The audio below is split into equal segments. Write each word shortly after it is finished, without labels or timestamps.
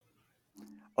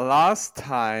last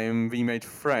time we made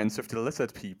friends with the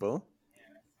lizard people.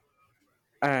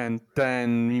 And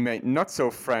then we made not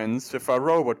so friends with a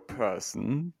robot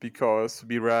person because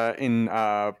we were in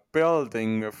a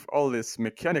building with all these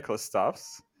mechanical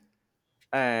stuffs.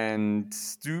 And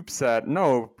Stoop said,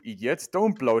 "No, idiots,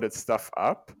 don't blow that stuff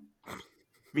up.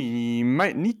 We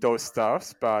might need those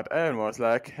stuffs." But Ellen was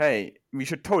like, "Hey, we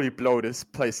should totally blow this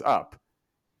place up."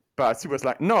 But Stoop was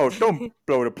like, "No, don't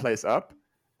blow the place up."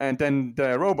 And then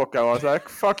the robot guy was like,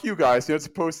 "Fuck you guys, you're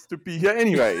supposed to be here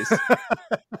anyways."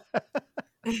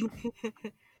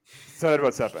 So that's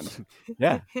what's happened.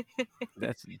 Yeah.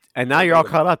 And now you're all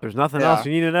caught up. There's nothing else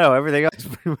you need to know. Everything else is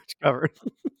pretty much covered.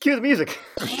 Cue the music.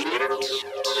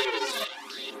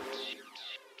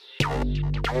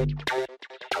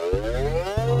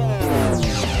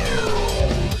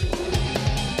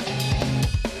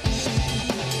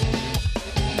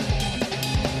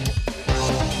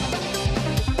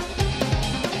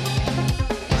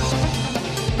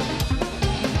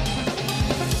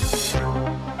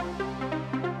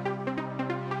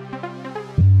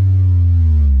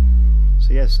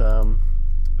 Yes,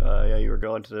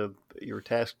 you were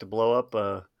tasked to blow up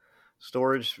a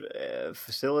storage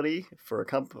facility for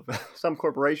some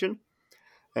corporation,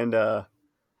 and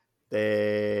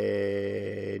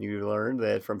then you learned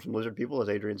that from some lizard people, as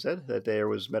Adrian said, that there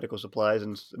was medical supplies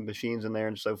and machines in there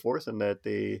and so forth, and that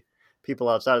the people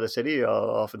outside of the city are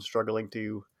often struggling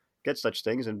to get such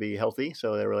things and be healthy.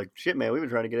 So they were like, "Shit, man, we've been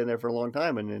trying to get in there for a long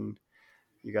time," and then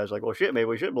you guys were like, "Well, shit, maybe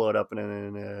we should blow it up." And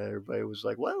then everybody was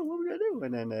like, "Well, what are we gonna do?"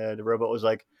 And then the robot was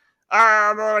like,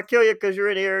 "I'm gonna kill you because you're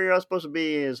in here. You're not supposed to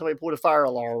be. And somebody pulled a fire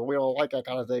alarm. We don't like that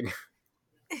kind of thing."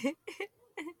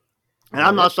 And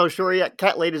I'm not so sure yet.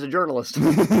 Cat Lady's a journalist.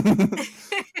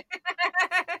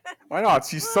 Why not?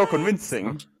 She's so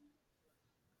convincing.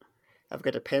 I've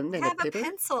got a pen and a paper. A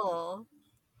pencil.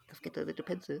 I've got a little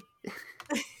pencil.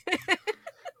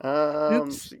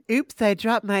 Oops, I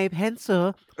dropped my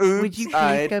pencil. Oops, would you please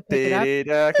I go pick did it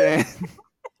up? it again.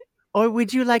 Or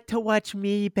would you like to watch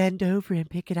me bend over and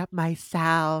pick it up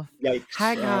myself? Yikes.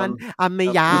 Hang on, I'm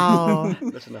meow.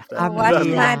 That's enough. Watch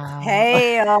my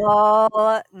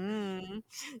tail.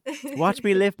 Watch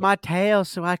me lift my tail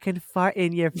so I can fart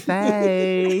in your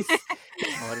face.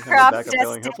 Crop dusted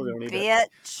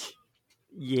bitch.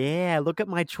 Yeah, look at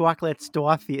my chocolate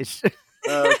starfish.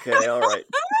 Okay, all right.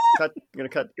 Gonna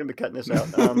be cutting this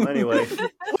out. Anyway. So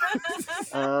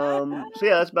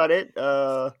yeah, that's about it.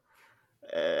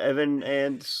 Evan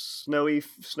and Snow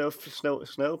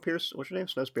Pierce. What's your name?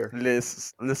 Snowspear.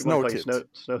 Liz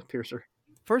Snowpiercer.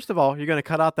 First of all, you're going to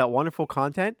cut out that wonderful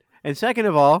content, and second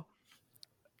of all,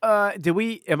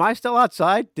 am I still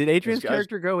outside? Did Adrian's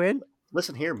character go in?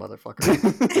 Listen here, motherfucker. I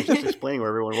was just explaining where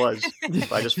everyone was.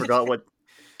 I just forgot what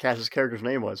Cass's character's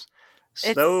name was.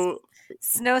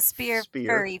 Snowspear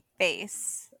Furry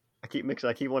Face. I keep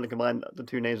wanting to combine the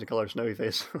two names and color Snowy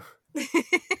Face.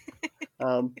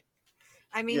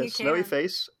 I mean, yeah, you Snowy can.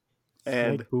 Face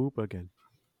and poop again.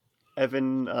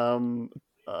 Evan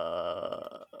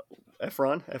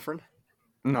Efron?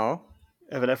 No.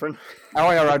 Evan Efron?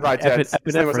 Oh, yeah, right. Yeah.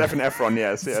 His name was Evan Efron,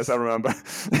 yes, I remember.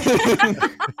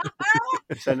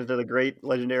 Descended to the great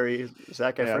legendary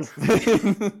Zac Efron.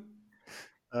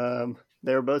 Yes.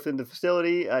 They were both in the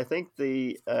facility. I think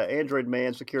the Android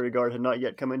Man security guard had not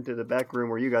yet come into the back room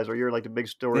where you guys are. You're in like the big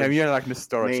storage. Yeah, you're like the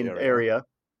storage main area.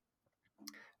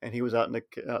 And he was out in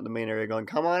the main area going,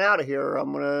 "Come on out of here!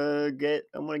 I'm gonna get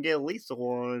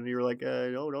lethal." And you were like,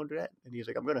 "No, don't do that." And he's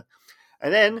like, "I'm gonna."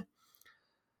 And then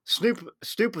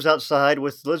Stoop was outside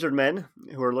with lizard men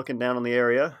who were looking down on the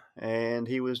area, and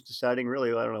he was deciding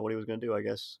really, I don't know what he was gonna do, I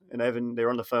guess. And Evan, they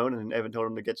were on the phone, and Evan told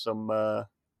him to get some. Oh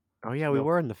yeah, we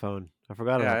were on the phone. I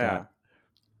forgot about that.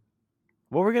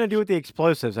 What were we gonna do with the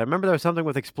explosives? I remember there was something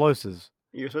with explosives.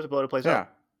 You were supposed to blow the place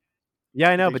up. Yeah,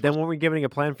 I know, but then weren't we giving a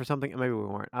plan for something? Maybe we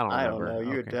weren't. I don't know.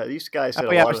 Okay. These guys said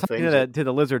a lot of things. To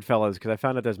the lizard fellows, because I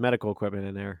found out there's medical equipment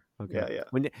in there. Okay. Yeah.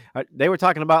 When they were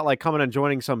talking about like coming and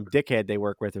joining some dickhead they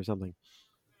work with or something.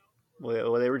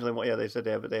 Well, they originally, they said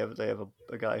they have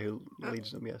a guy who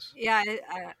leads them. Yes. Yeah,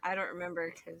 I don't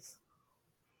remember because.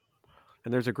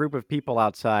 And there's a group of people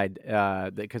outside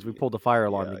because we pulled the fire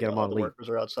alarm to get them on leave. Workers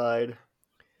are outside.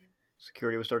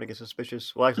 Security was starting to get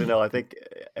suspicious. Well, actually, no. I think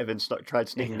Evan tried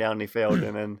sneaking down and he failed.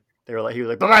 And then he was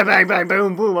like, bang, bang, bang,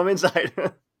 boom, boom, I'm inside.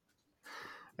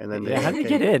 And then how did he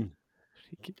get in?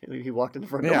 He walked in the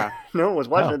front door. No one was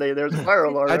watching. There was a fire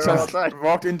alarm. I just outside.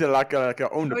 Walked into like a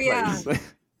own place. Yeah.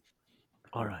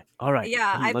 All right.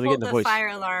 Yeah, I pulled the fire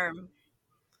alarm.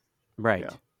 Right. Yeah.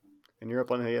 And you're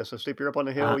up on the hill. So Sleep, you're up on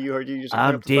the hill. You just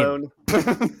I'm up the phone.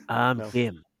 I'm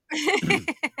dim.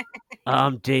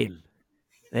 I'm dim.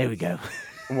 There we go.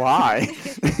 Why?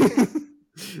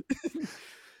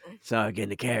 So I get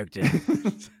into character.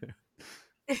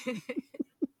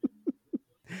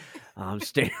 I'm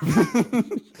staring.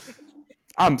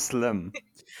 I'm Slim.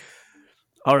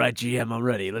 All right, GM, I'm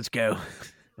ready. Let's go.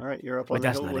 All right, you're up Wait, on the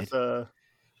that's hill not with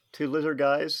two lizard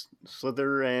guys,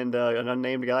 Slither and an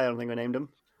unnamed guy. I don't think I named him.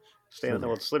 Standing there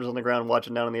with Slither's on the ground,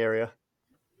 watching down in the area.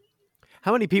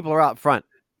 How many people are out front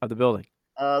of the building?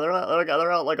 They're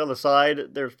out like on the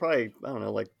side. There's probably, I don't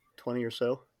know, like 20 or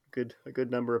so. A good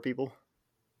number of people.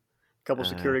 A couple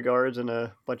security guards and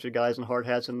a bunch of guys in hard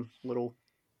hats and little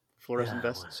fluorescent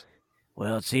vests.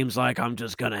 Well, it seems like I'm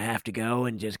just gonna have to go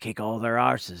and just kick all their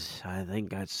arses. I think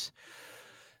that's.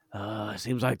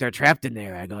 Seems like they're trapped in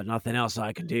there. I got nothing else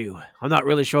I can do. I'm not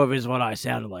really sure if it's what I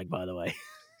sounded like, by the way.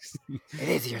 It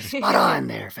is. You're spot on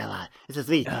there, fella. This is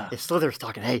me. It's Slither's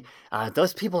talking. Hey,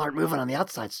 those people aren't moving on the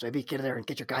outside, so maybe get in there and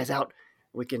get your guys out.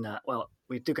 We can.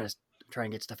 We do gotta try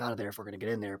and get stuff out of there if we're gonna get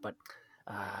in there. But,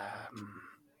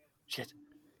 shit.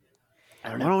 I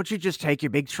don't know. Why don't you just take your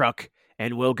big truck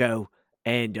and we'll go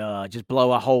and just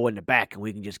blow a hole in the back, and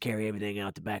we can just carry everything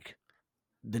out the back,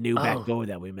 the new back door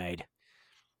that we made.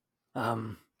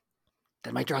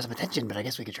 That might draw some attention, but I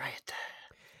guess we could try it.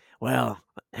 Well,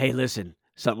 hey, listen.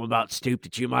 Something about Stoop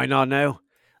that you might not know.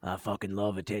 I fucking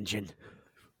love attention.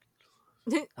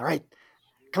 All right.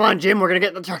 Come on, Jim. We're going to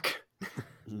get in the truck.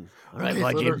 All right,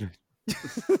 bye, Jim.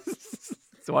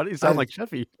 So why do you sound like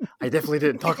Sheffy? I definitely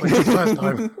didn't talk like this last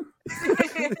time.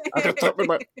 I got talk with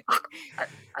my...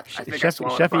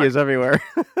 Sheffy is everywhere.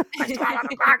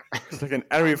 It's like in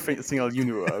every single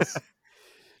universe.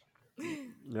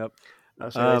 Yep.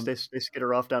 So they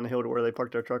skitter off down the hill to where they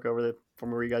parked their truck over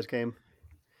from where you guys came.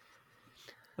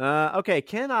 Okay,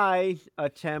 can I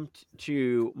attempt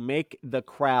to make the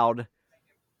crowd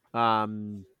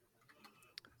run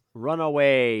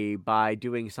away by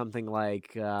doing something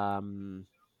like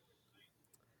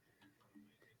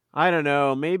I don't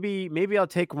know, maybe I'll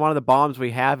take one of the bombs we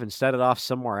have and set it off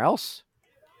somewhere else?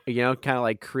 You know, kind of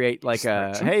like create like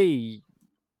a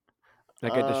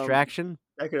distraction.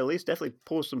 I could at least definitely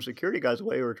pull some security guys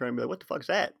away who are trying to be like, what the fuck's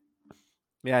that?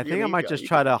 Yeah, I think I might just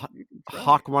try to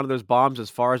hawk one of those bombs as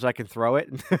far as I can throw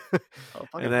it.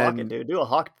 Fucking hawk it, dude. Do a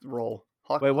hawk roll.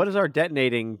 Wait, what is our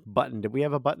detonating button? Did we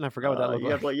have a button? I forgot what that looked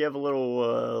like. You have a little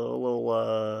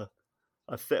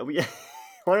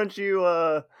why don't you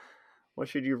what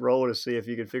should you roll to see if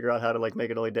you can figure out how to like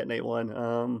make it only detonate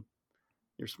one?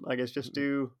 I guess just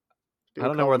do I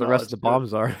don't know where the rest of the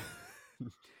bombs are.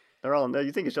 They're all.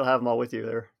 You think you still have them all with you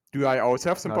there? Do I always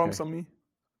have some bombs on me?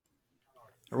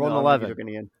 Roll an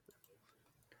 11.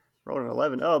 Roll an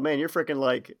 11. Oh man, you're freaking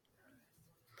like.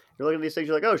 You're looking at these things.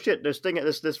 You're like, oh shit!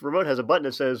 This remote has a button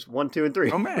that says 1, 2, and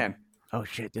 3. Oh man. Oh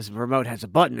shit! This remote has a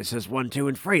button that says 1, 2,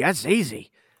 and 3. That's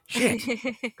easy. Shit.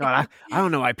 God, I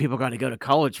don't know why people got to go to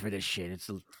college for this shit.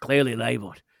 It's clearly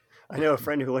labeled. I know a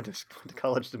friend who went to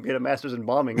college to get a master's in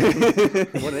bombing.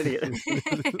 What an idiot!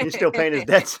 He's still paying his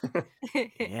debts.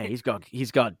 Yeah, he's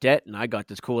got debt, and I got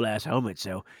this cool ass helmet.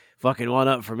 So fucking one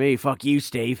up for me. Fuck you,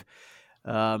 Steve.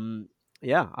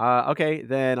 Yeah. Okay,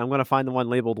 then I'm gonna find the one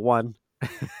labeled 1,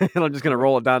 and I'm just gonna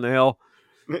roll it down the hill.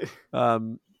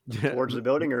 Towards the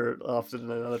building or off in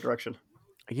another direction.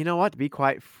 You know what? To be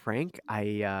quite frank, fuck.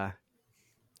 Do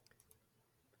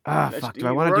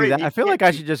I want to do that? I feel like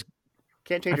I should just.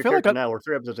 Can't change your character now. We're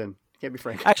 3 episodes in. Can't be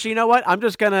frank. Actually, you know what?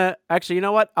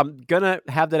 I'm gonna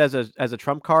have that as a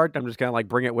trump card. I'm just gonna like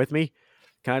bring it with me.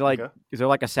 Kind of like, is there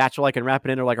like a satchel I can wrap it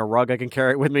in, or like a rug I can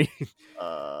carry it with me?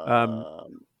 I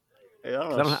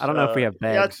don't know if we have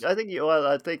bags. Yeah, I think you.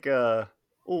 I think. Oh,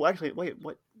 actually, wait.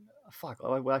 What? Fuck.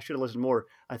 I should have listened more.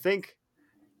 I think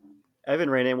Evan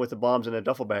ran in with the bombs in a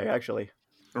duffel bag. Actually.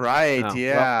 Right. Oh,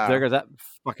 yeah. Well, there goes that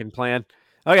fucking plan.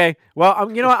 Okay,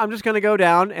 well, you know what? I'm just going to go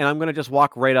down, and I'm going to just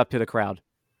walk right up to the crowd.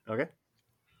 Okay.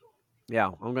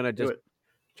 Yeah, I'm going to just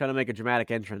try to make a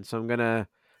dramatic entrance. So I'm going to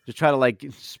just try to, like,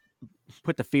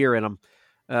 put the fear in them.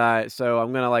 So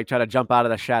I'm going to, like, try to jump out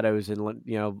of the shadows and,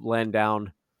 land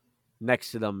down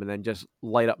next to them and then just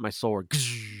light up my sword.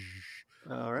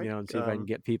 All right. And see if I can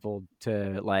get people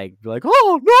to, like, be like,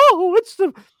 oh, no, it's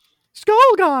the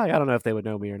skull guy. I don't know if they would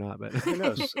know me or not, but who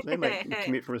knows? They might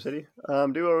commute from a city.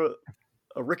 Do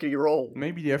a rickety roll.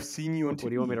 Maybe they have seen you on TV. What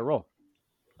do you want me to roll?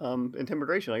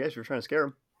 Intimidation, I guess. You're trying to scare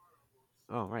them.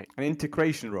 Oh, right. An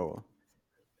integration roll.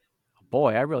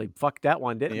 Boy, I really fucked that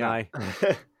one, didn't I?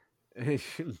 So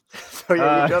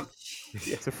you jump.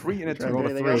 It's a 3 and a 2. Roll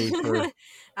a 3.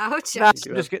 Ouch. I'm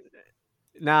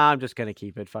just gonna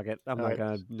keep it. Fuck it. I'm not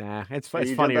gonna. Nah, it's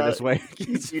funnier this way.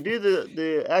 You do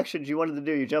the actions you wanted to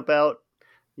do. You jump out.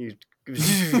 You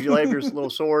light up your little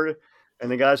sword,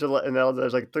 And the guys are, and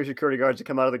there's like 3 security guards that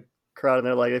come out of the crowd, and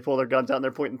they're like, they pull their guns out and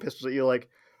they're pointing pistols at you, like,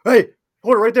 "Hey,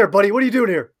 hold it right there, buddy. What are you doing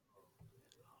here?"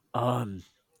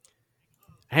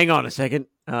 Hang on a second.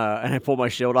 And I pull my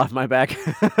shield off my back,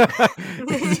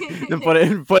 and put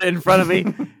it in front of me.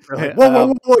 Like,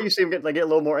 whoa! You see them get a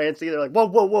little more antsy. They're like,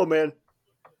 whoa, man.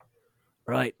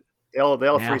 Right. They all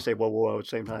 3 say whoa at the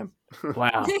same time.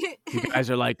 Wow. You guys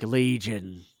are like the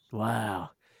Legion.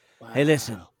 Wow. Hey,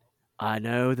 listen. I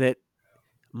know that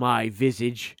my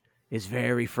visage is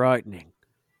very frightening,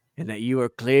 and that you are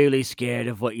clearly scared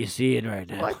of what you're seeing right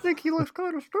now. I think he looks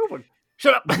kind of stupid.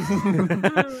 Shut up.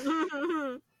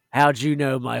 How'd you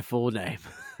know my full name?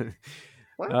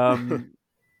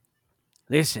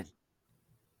 Listen,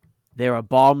 there are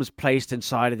bombs placed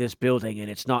inside of this building, and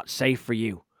it's not safe for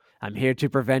you. I'm here to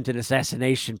prevent an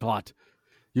assassination plot.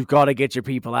 You've got to get your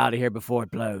people out of here before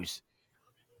it blows.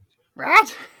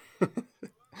 What?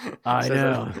 I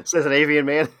know. Says an avian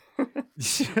man. One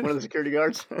of the security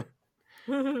guards.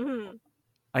 An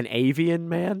avian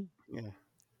man? Yeah.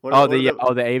 The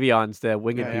avians, the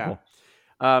winged people.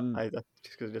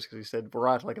 Just because he said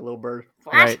 "brat" like a little bird.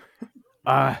 Right.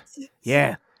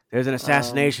 Yeah. There's an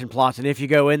assassination plot, and if you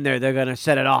go in there, they're gonna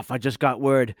set it off. I just got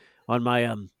word on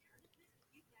my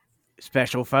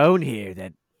special phone here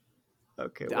that.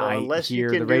 Okay. Well, unless you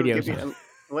could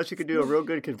do a real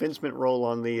good convincement roll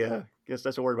on the. Guess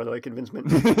that's a word, by the way.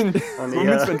 Convincement. On the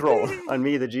convincement roll on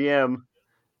me, the GM,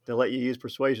 to let you use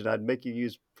persuasion. I'd make you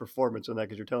use performance on that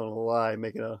because you're telling a lie, I'm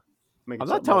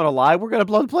not telling a lie. We're going to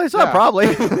blow the place up, probably.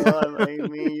 Well, I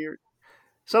mean,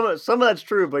 some of that's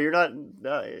true, but you're not.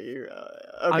 Okay,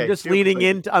 I'm just leaning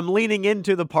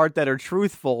into the part that are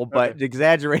truthful, but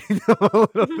exaggerating them a little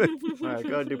bit. All right, go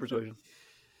ahead and do persuasion.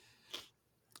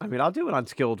 I mean, I'll do it on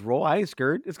skilled roll. I ain't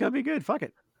scared. It's going to be good. Fuck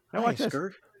it. Now watch this.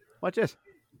 Scared. Watch this.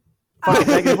 Fuck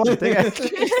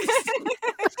it.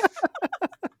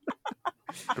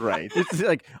 Right. It's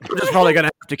like, I'm just probably going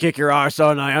to have to kick your ass,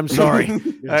 aren't I? I'm sorry.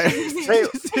 Hey,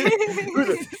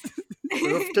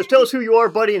 just tell us who you are,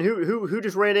 buddy, and who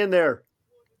just ran in there.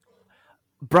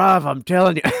 Bruv, I'm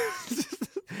telling you.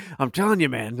 I'm telling you,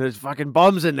 man, there's fucking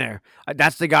bombs in there.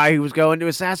 That's the guy who was going to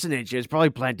assassinate you. He's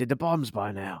probably planted the bombs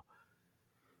by now.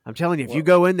 I'm telling you, if you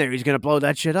go in there, he's going to blow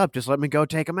that shit up. Just let me go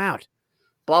take him out.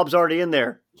 Bob's already in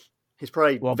there. He's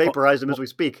probably vaporized him as we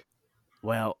speak.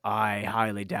 Well, I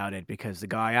highly doubt it, because the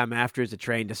guy I'm after is a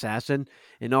trained assassin.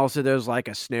 And also there's like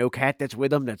a snowcat that's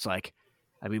with him that's like,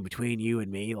 I mean, between you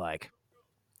and me, like,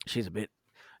 she's a bit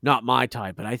not my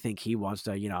type, but I think he wants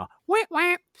to,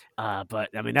 wah. But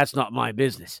I mean, that's not my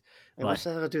business. What's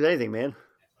that have to do with anything, man?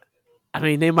 I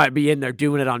mean, they might be in there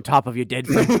doing it on top of your dead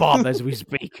friend Bob as we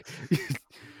speak.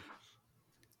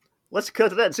 Let's cut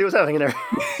to that and see what's happening in there.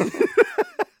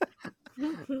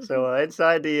 So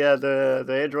inside the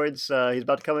androids, he's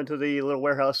about to come into the little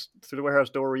warehouse, through the warehouse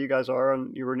door where you guys are.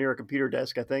 You were near a computer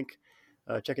desk, I think,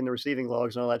 checking the receiving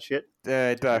logs and all that shit. He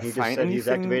just said he's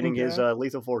activating his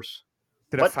lethal force.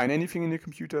 I find anything in your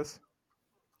computers?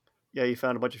 Yeah, you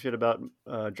found a bunch of shit about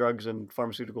drugs and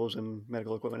pharmaceuticals and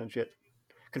medical equipment and shit,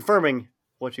 confirming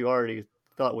what you already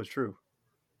thought was true.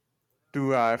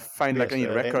 Do I find any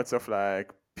records of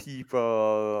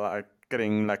people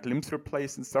getting limbs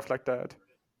replaced and stuff like that?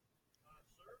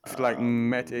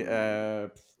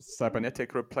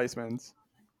 Cybernetic replacements?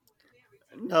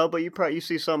 No, but you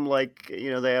see some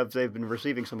they've been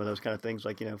receiving some of those kind of things,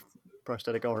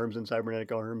 prosthetic arms and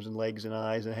cybernetic arms and legs and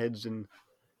eyes and heads and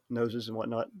noses and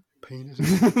whatnot.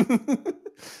 Penises.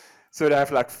 So they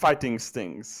have fighting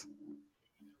stings.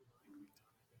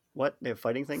 What? They have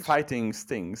fighting things? Fighting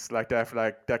stings. They have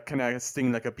that kind of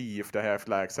sting like a bee if they have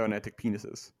cybernetic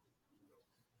penises.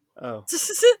 Oh.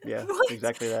 Yeah,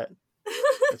 exactly that.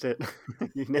 That's it.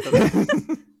 You nailed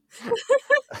it.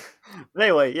 But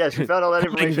anyway, yes, you found all that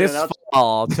information. This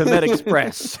fall to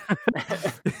MedExpress.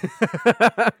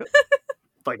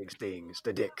 Fighting stings,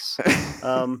 the dicks.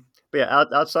 But yeah,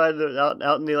 outside,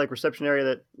 out in the reception area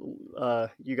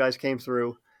that you guys came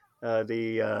through,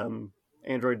 the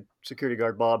android security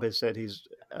guard Bob has said he's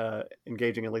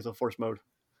engaging in lethal force mode.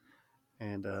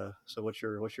 And so, what's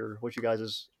you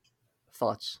guys'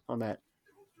 thoughts on that?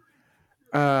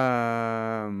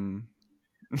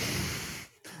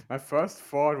 My first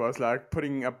thought was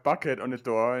putting a bucket on the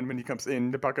door, and when he comes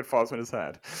in, the bucket falls on his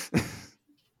head.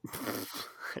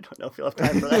 I don't know if you'll have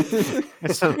time for that.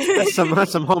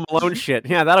 That's some Home Alone shit.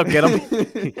 Yeah, that'll get him.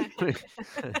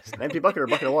 It's an empty bucket or a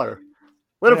bucket of water.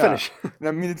 Let him finish.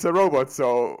 I mean, it's a robot,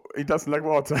 so he doesn't like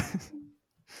water.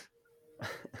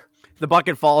 The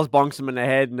bucket falls, bonks him in the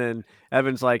head, and then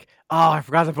Evan's like, "Oh, I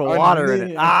forgot to put water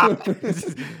in it."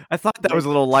 I thought that was a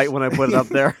little light when I put it up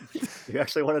there. Do you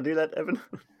actually want to do that, Evan?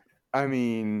 I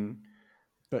mean,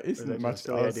 there Or is that isn't just a much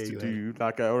silly else idea to you do.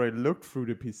 Like I already looked through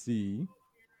the PC,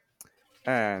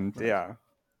 and Right. yeah,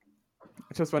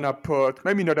 I just wanna put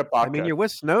maybe not a I mean, bucket. you're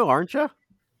with Snow, aren't you?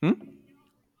 Hmm?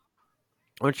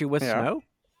 Aren't you with Yeah. Snow?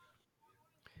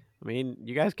 I mean,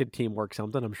 you guys could teamwork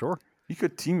something, I'm sure. You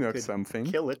could teamwork Could something,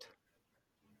 kill it.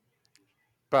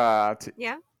 but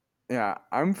Yeah. yeah,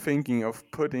 I'm thinking of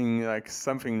putting like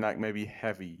something like maybe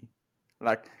heavy,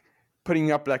 like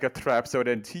putting up like a trap so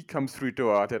that he comes through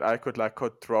door that I could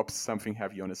drop something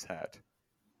heavy on his head.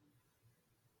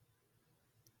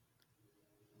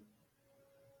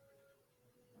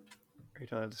 Are you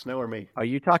talking to Snow or me? Are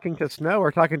you talking to Snow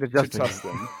or talking to To Justin?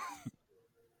 Justin.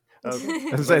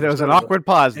 Okay. I was say there was an awkward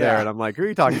pause there, and I'm like, "Who are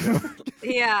you talking to?"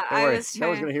 Yeah, Don't I worry. was No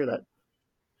one's trying. gonna hear that.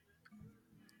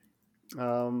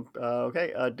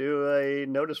 Okay. Do a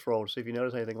notice roll to see if you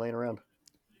notice anything laying around.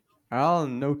 I'll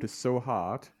notice so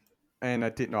hard, and I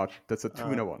did not. That's a 2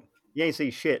 and a 1. You ain't see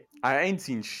shit I ain't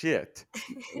seen shit.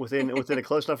 within a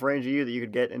close enough range of you that you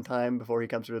could get in time before he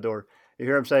comes through the door. You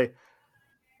hear him say,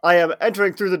 "I am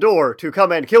entering through the door to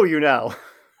come and kill you now."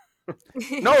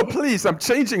 No, please, I'm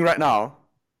changing right now.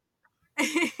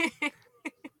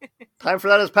 Time for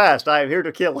that has passed. I am here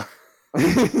to kill.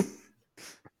 And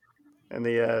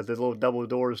the little double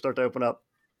doors start to open up.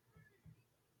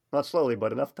 Not slowly,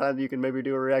 but enough time that you can maybe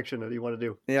do a reaction that you want to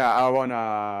do. Yeah, I Either of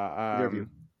wanna you.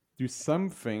 do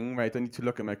something. Wait, I need to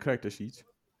look at my character sheet.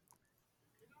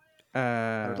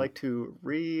 I would like to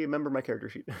remember my character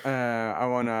sheet. I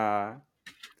wanna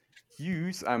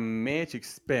use a magic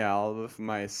spell with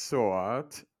my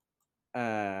sword.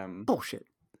 Bullshit.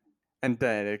 And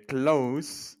then it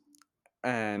glows,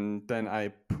 and then I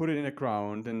put it in the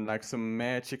ground, and like some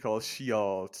magical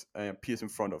shield appears in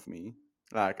front of me,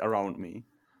 like around me.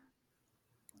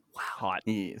 Hot.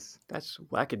 Yes. That's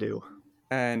wackadoo.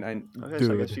 And I Okay,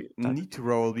 so I guess you. need to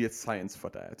roll weird science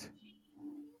for that.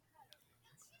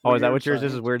 Oh, is that Weird what yours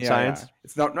is? science. Weird Yeah, science. yeah.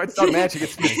 It's not magic.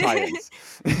 It's weird science.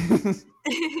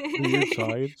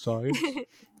 Weird science.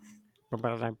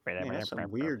 Man, that's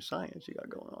some weird science you got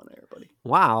going on there, buddy.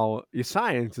 Wow, your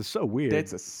science is so weird.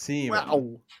 That's a 7.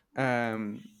 Wow.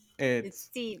 It's It's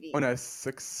Stevie. on a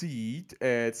succeed.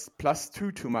 It's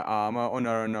 +2 to my armor. On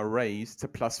a raise, it's a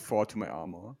 +4 to my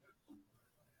armor.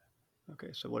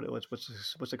 Okay, so what's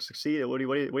a succeed? What do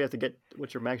you have to get?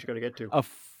 What's your max you got to get to? A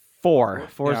 4.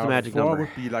 4 is the magic 4 number.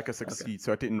 would be like a succeed,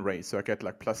 so I didn't raise, so I get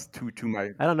like +2 to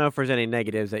my. I don't know if there's any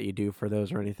negatives that you do for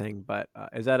those or anything, but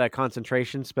is that a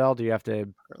concentration spell? Do you have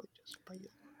to?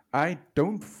 I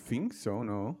don't think so.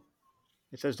 No.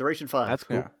 It says duration 5. That's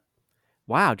cool. Yeah.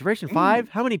 Wow, duration 5.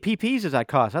 How many PPs does that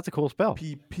cost? That's a cool spell.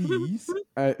 PPs.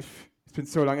 It's been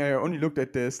so long. I only looked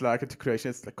at this like at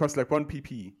creation. It costs like 1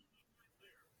 PP.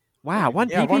 Wow, 1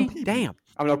 Yeah, PP? 1 PP. Damn.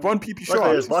 I'm like 1 PP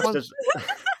Luckily, this short. box does,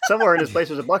 somewhere in this place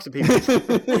there's a box of PP.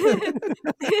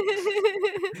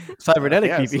 Cybernetic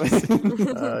Yes.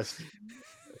 PPs.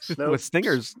 Snow, With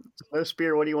stingers. Snow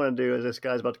Spear, what do you want to do as this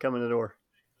guy's about to come in the door?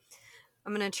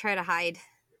 I'm gonna try to hide.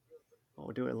 Oh,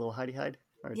 we're doing a little hidey hide?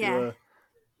 All right, Yeah.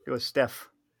 do a Steph.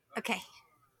 Okay.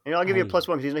 And I'll give you a Hey.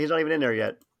 +1 because he's not even in there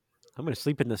yet. I'm going to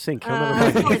sleep in the sink. He'll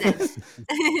never 4 find me.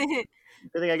 then.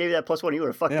 Good thing I gave you that +1. You would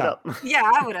have fucked it Yeah. up. Yeah,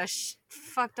 I would have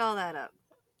fucked all that up.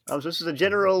 So this is a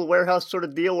general warehouse sort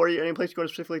of deal where any place you go to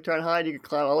specifically try and hide, you can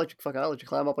climb. I'll let you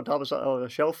climb up on top of a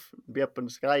shelf, be up in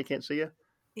the sky. You can't see you.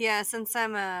 Yeah, since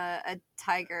I'm a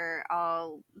tiger,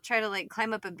 I'll try to like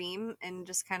climb up a beam and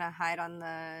just kind of hide on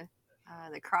the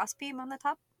cross beam on the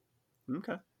top.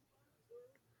 Okay.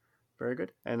 Very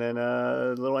good. And then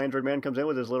the little android man comes in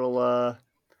with his little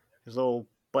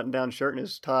button-down shirt and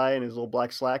his tie and his little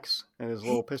black slacks and his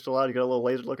little pistol out. He got a little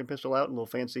laser-looking pistol out and a little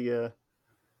fancy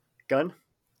gun.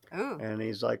 Ooh. And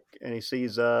he's like, and he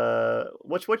sees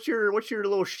what's your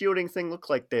little shielding thing look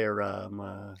like there,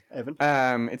 Evan?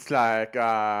 It's like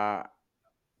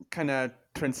kind of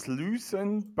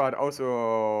translucent, but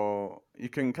also you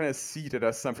can kind of see that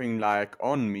there's something like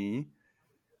on me,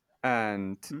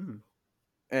 and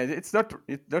it's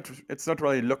not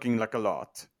really looking like a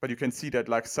lot, but you can see that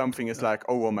like something is like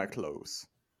over my clothes.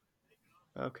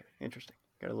 Okay, interesting.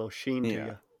 Got a little sheen to Yeah.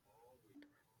 you.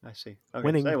 I see. Okay.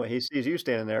 Winning. So anyway, he sees you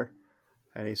standing there,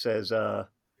 and he says,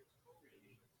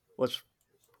 "Let's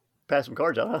pass some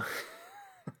cards out,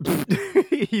 huh?"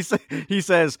 he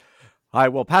says, I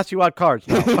will pass you out cards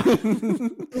now.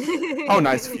 How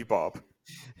nice of you, Bob.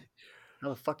 How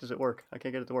the fuck does it work? I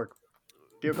can't get it to work.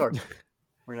 Deal cards.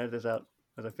 We're gonna edit this out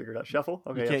as I figure it out. Shuffle.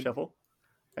 Okay, yeah, can't- shuffle.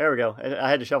 There we go.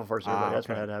 I had to shuffle first, everybody. That's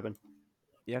what okay. had to happen.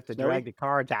 You have to Snowy? drag the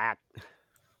cards out. It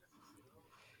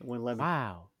wouldn't let me.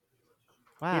 Wow.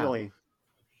 He's Wow. only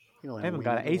Evan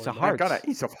got an ace of I hearts. got an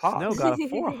ace of hearts. Snow got a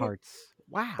 4 of hearts.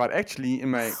 Wow. But actually, in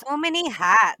my So many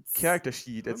hats. character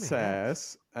sheet, it So many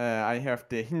says I have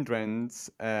the hindrance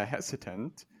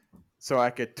hesitant, so I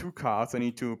get 2 cards. I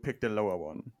need to pick the lower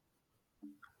one.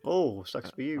 Oh,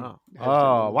 sucks for you.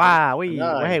 Oh, wow.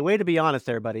 Nine. Hey, way to be honest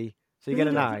there, buddy. So you get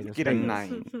a 9. Get a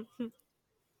 9.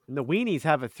 And the weenies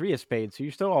have a 3 of spades, so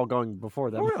you're still all going before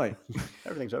them. Oh, really?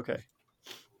 Everything's okay.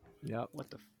 Yep. What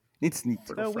the? It's neat.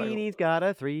 The weenies got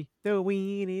a 3. The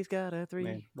weenies got a 3.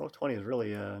 Man, roll 20 is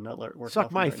really not working.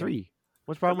 Suck my 3.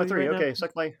 What's the problem with Suck my you 3. right Okay,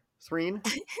 suck my 3.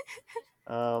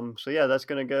 So yeah, that's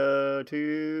gonna go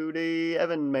to the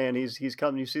Evan man. He's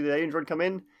come. You see the android come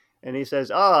in, and he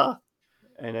says, "Ah,"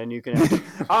 and then you can.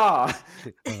 Ah!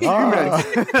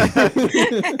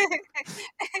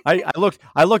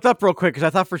 I looked up real quick because I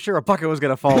thought for sure a bucket was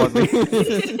gonna fall on me.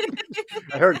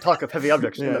 I heard talk of heavy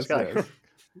objects in the Yes, sky. yes.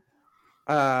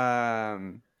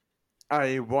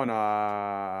 I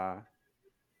wanna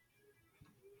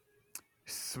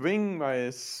swing my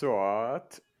sword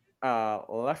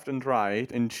left and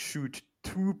right and shoot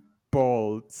 2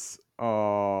 bolts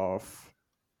of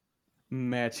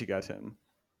magic at him.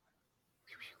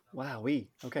 Wowee.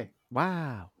 Okay.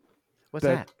 Wow. What's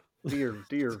That- that? Do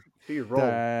your roll.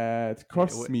 That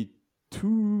costs wait. me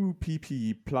 2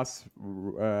 PP plus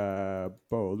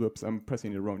bolt. Whoops, I'm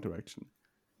pressing the wrong direction.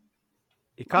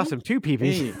 It cost him 2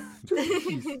 PPs.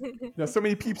 Hey. There's so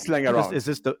many peeps laying around. Is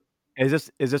this the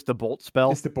bolt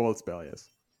spell It's the bolt spell, yes.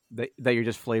 that you're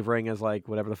just flavoring as like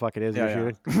whatever the fuck it is you're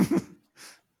shooting?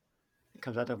 It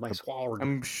comes out of my sword.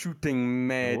 I'm shooting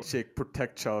magic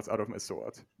projectiles out of my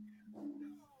sword.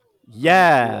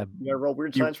 Yeah. You gotta roll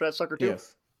weird signs for that sucker too.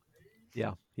 Yes.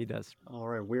 Yeah, he does. All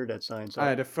right, weird that sign.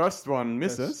 So. The first one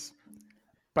misses,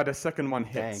 but the second one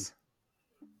hits.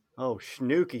 Oh,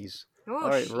 snookies. Oh, All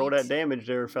right, roll that shit. damage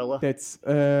there, fella. That's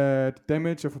the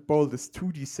damage of a bolt is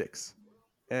 2d6.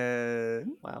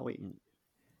 Wowee.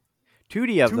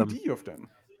 2D of them. 2d of them.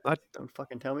 Don't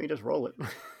fucking tell me. Just roll it.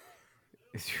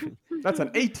 That's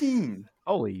an 18.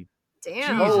 Holy.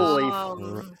 Damn.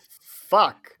 Holy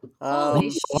fuck.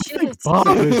 Holy shit. Bob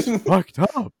is fucked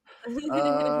up.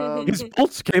 Um, His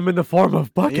bolts came in the form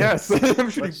of buckets. Yes,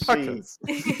 I'm shooting Let's see. buckets.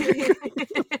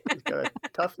 He's got a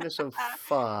toughness of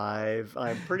 5.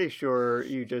 I'm pretty sure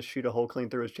you just shoot a hole clean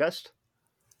through his chest.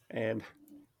 And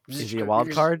Is he a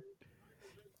wild card?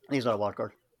 He's not a wild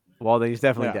card. Well, then he's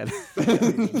definitely Yeah. dead.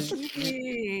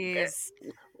 Jeez.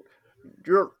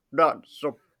 You're not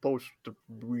supposed to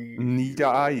be. Neither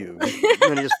are you.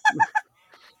 And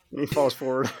he falls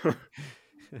forward.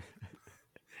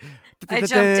 I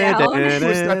jumped down.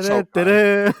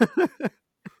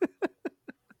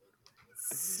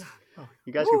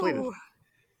 You guys completed. Ooh.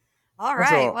 All right.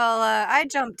 So- Well, I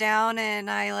jumped down and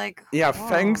I like. Yeah, oh,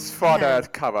 thanks for man.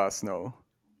 that cover, Snow.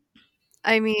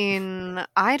 I mean,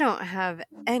 I don't have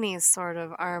any sort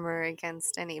of armor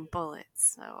against any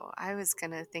bullets, so I was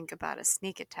gonna think about a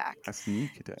sneak attack. A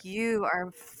sneak attack. You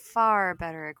are far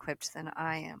better equipped than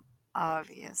I am,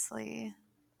 obviously.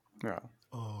 Yeah.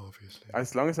 Obviously.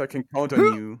 As long as I can count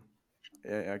on you,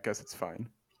 I guess it's fine.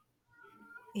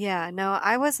 Yeah, no,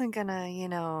 I wasn't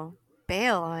gonna,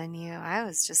 bail on you. I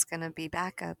was just gonna be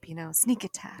backup, sneak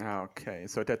attack. Okay,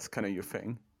 so that's kind of your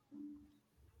thing.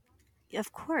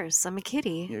 Of course, I'm a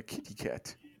kitty. You're a kitty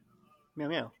cat. Meow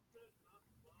meow.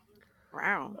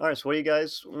 Wow. All right, so what do you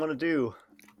guys want to do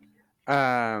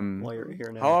while you're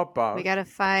here now? How about We gotta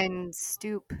find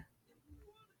Stoop.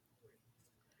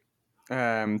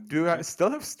 do I still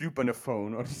have Stoop on the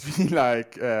phone, or did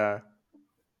we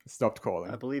stopped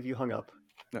calling? I believe you hung up.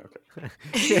 No,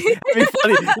 okay.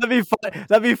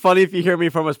 That'd be funny if you hear me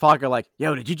from his pocket like,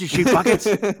 yo, did you just shoot buckets?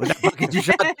 Was that bucket you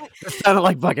shot? That sounded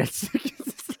like buckets.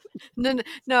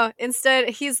 No. Instead,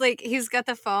 he's got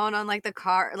the phone on like the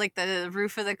car, like the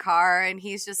roof of the car, and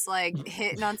he's just like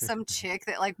hitting on some chick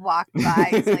that like walked by.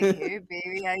 He's like, "Hey,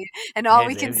 baby," how you? And all Hey,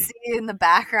 we can baby. see in the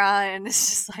background, and it's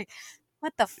just like,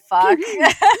 what the fuck?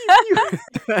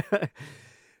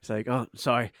 It's like, oh,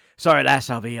 sorry, lass,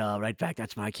 I'll be right back.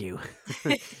 That's my cue.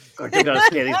 God, you gotta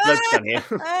scare these blokes down here.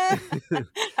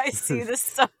 I see this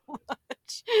so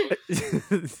much.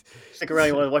 Stick around.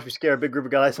 You want to watch me scare a big group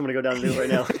of guys? I'm gonna go down and do it right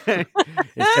now.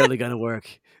 It's totally gonna work.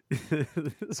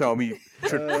 So we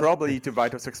should probably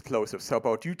divide those explosives. How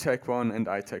about you take one and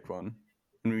I take one,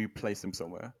 and we place them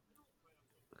somewhere.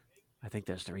 I think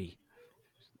there's 3.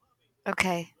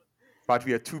 Okay. But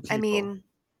we are 2 people. I mean,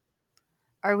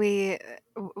 are we?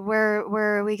 Where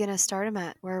are we gonna start him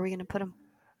at? Where are we gonna put him?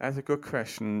 That's a good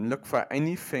question. Look for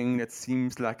anything that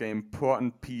seems like an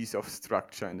important piece of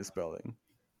structure in this building.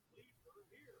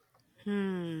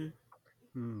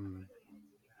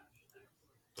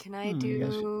 Can I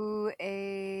do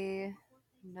a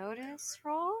notice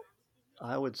roll?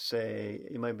 I would say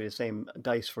it might be the same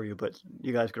dice for you, but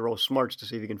you guys could roll smarts to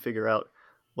see if you can figure out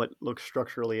what looks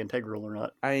structurally integral or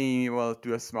not. I will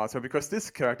do a smart. So because this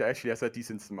character actually has a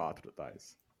decent smart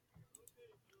dice.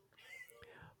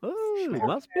 Oh, it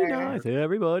must be nice.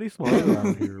 Everybody's smart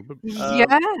around here.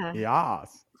 Yeah.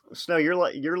 Yes. Snow,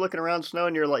 you're looking around, Snow,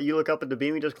 and you look up at the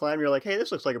beam you just climbed. You're like, hey,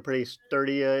 this looks like a pretty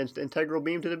sturdy integral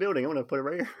beam to the building. I'm gonna put it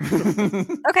right here.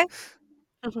 Okay.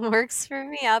 Works for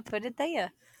me. I'll put it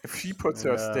there. If she puts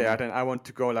her there, then I want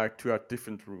to go like to a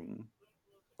different room.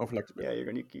 Of like. Yeah,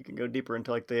 you can go deeper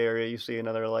into like the area. You see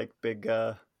another like big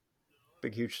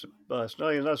huge snow. It's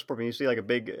not support beam. You see like a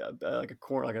big like a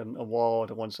corner, like a wall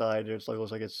to one side. It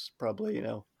looks like it's probably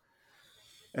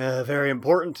very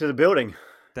important to the building.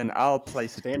 Then I'll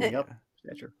place it standing up.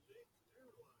 Stature.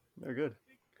 Very good.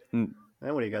 Then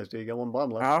what do you guys do? You got one bomb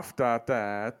left. After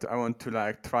that, I want to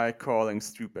like try calling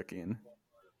Stoop again.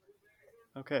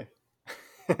 Okay.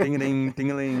 Ding-a-ling,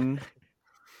 ding-a-ling.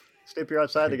 Step, you're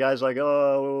outside. The guy's like,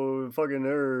 "Oh, fucking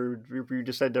nerd!" You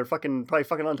just said they're probably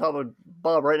fucking on top of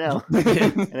Bob right now.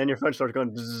 And then your phone starts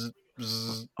going. Bzz,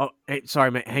 bzz. Oh, hey,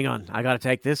 sorry, man. Hang on. I gotta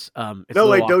take this. It's no,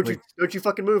 wait, don't you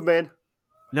fucking move, man.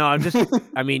 No, I'm just.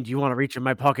 I mean, do you want to reach in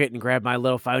my pocket and grab my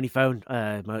little phony phone?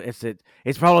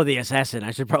 It's probably the assassin.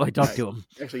 I should probably talk to him.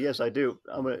 Actually, yes, I do.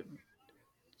 I'm gonna.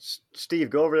 Steve,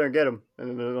 go over there and get him.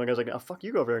 And then the guy's like, "Oh, fuck,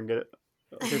 you go over there and get it."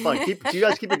 Okay, fine. You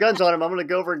guys keep your guns on him. I'm gonna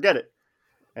go over and get it.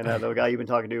 And the guy you've been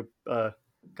talking to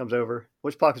comes over.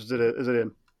 Which pocket is it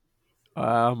in?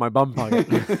 My bum pocket.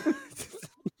 They're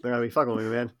gonna be fucking with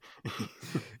me, man.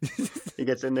 He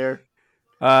gets in there.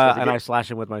 And I slash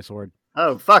him with my sword.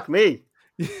 Oh, fuck me.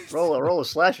 Roll a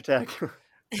slash attack.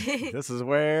 This is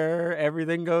where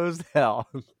everything goes to hell.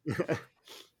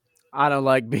 I don't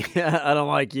like I don't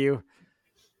like you.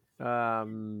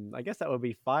 I guess that would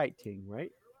be fighting,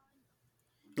 right?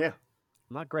 Yeah.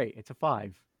 Not great. It's a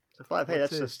 5. It's a 5. Hey,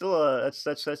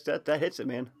 that hits it,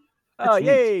 man. Oh,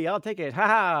 yay! I'll take it.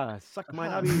 Haha! Suck my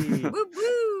nubby. Woo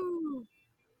woo!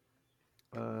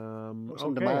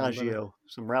 Some DiMaggio.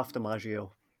 Some Ralph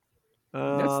DiMaggio.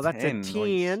 That's a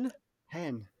 10.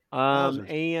 10.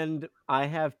 And I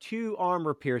have 2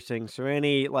 armor piercings. So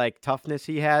any like toughness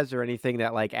he has, or anything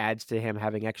that like adds to him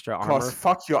having extra armor,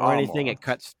 fuck your or armor. anything it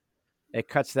cuts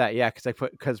that. Yeah,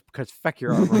 because fuck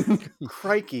your armor.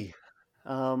 Crikey.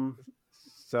 So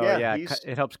yeah,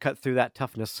 it helps cut through that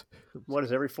toughness. What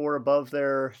is every 4 above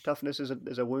their toughness is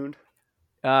a wound?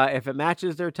 If it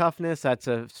matches their toughness, that's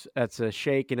a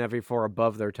shake, and every 4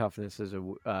 above their toughness is a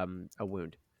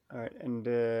wound. All right, and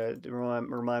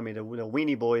remind me, the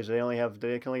Weenie Boys, they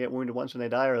can only get wounded once when they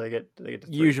die, or they get 3?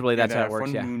 Usually that's how it works.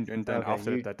 One Yeah. wound, and then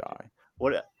after they die.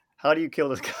 How do you kill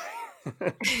this guy?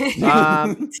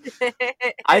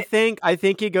 I think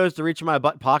he goes to reach in my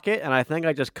butt pocket, and I think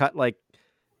I just cut like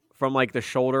from like the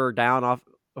shoulder down off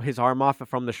his arm off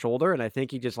from the shoulder, and I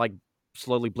think he just like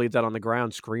slowly bleeds out on the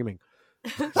ground screaming.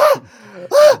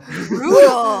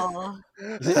 Brutal.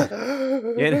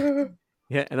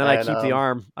 Yeah, and then I keep the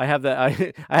arm. I have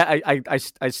the I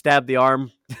stab the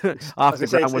arm off the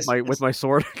ground with my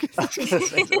sword. It's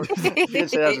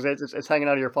hanging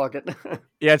out of your pocket.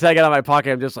 Yeah, it's hanging out of my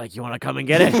pocket. I'm just like, you want to come and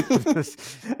get it?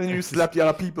 And you slap the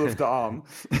other people with the arm.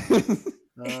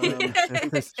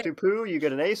 Stupu, you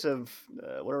get an ace of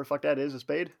whatever the fuck that is, a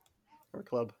spade or a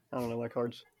club. I don't know my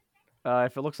cards.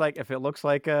 If it looks like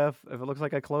a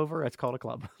clover, it's called a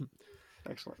club.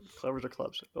 Excellent. Clovers or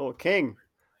clubs. Oh, king.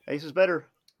 Ace is better,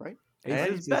 right?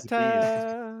 Ace is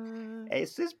better.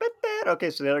 Ace is better.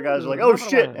 Okay, so the other guys are like, oh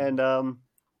shit, and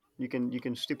you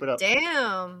can stoop it up.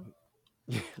 Damn.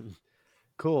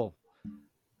 Cool.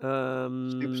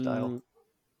 Stoop style.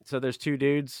 So there's 2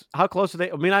 dudes. How close are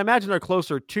they? I mean, I imagine they're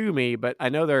closer to me, but I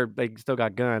know they still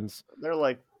got guns. They're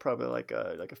probably like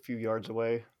a few yards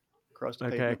away across the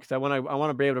pavement. Okay, because I want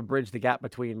to be able to bridge the gap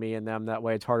between me and them. That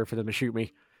way, it's harder for them to shoot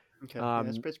me. Okay,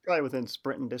 it's probably within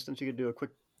sprinting distance. You could do a quick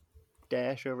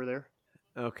dash over there.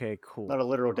 Okay, cool. Not a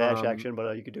literal dash action,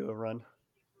 but you could do a run.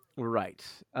 Right.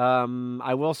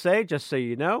 I will say, just so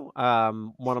you know,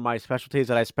 one of my specialties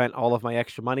that I spent all of my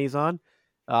extra monies on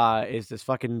is this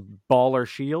fucking baller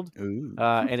shield.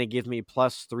 And it gives me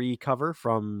 +3 cover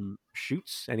from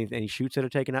shoots, any shoots that are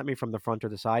taken at me from the front or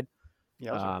the side.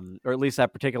 Yeah. Or at least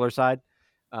that particular side,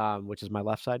 which is my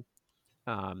left side.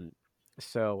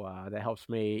 So that helps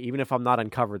me, even if I'm not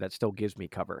uncovered, that still gives me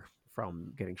cover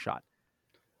from getting shot.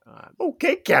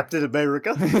 Okay, Captain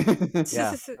America.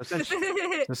 Yeah.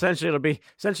 Essentially, it'll be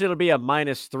a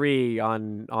 -3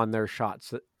 on their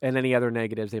shots and any other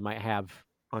negatives they might have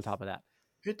on top of that.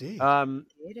 Indeed.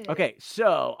 Okay,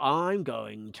 so I'm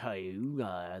going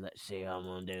to let's see how I'm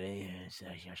gonna do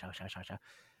it.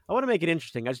 I want to make it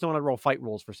interesting. I just don't want to roll fight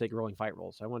rules for sake of rolling fight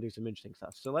rules. I want to do some interesting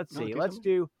stuff. So let's see. Let's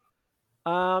do.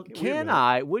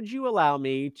 Would you allow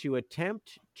me to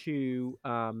attempt to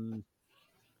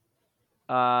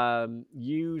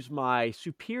use my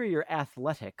superior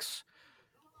athletics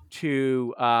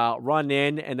to run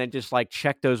in and then just like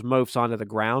check those mofs onto the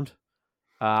ground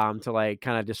to like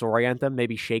kind of disorient them,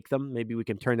 maybe shake them. Maybe we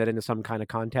can turn that into some kind of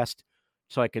contest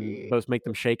so I can both make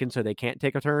them shaken so they can't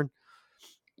take a turn.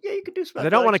 Yeah, you could do some. I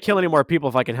don't want to kill any more people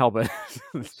if I can help it.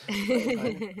 I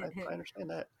understand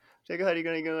that. So go ahead.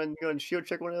 You're gonna go and shield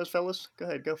check one of those fellas. Go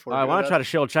ahead, go for it. I want to try to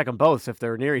shield check them both if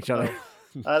they're near each other.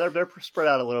 They're spread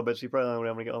out a little bit, so you probably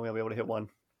only gonna be able to hit one.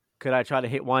 Could I try to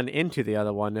hit one into the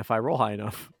other one if I roll high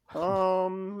enough?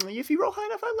 If you roll high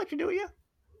enough, I'd let you do it. Yeah.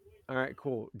 All right,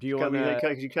 cool. Do you want to?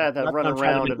 Because you kind of run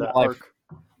around in the arc.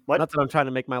 What? Not that I'm trying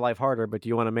to make my life harder, but do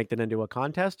you want to make that into a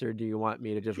contest, or do you want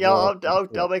me to just? Yeah,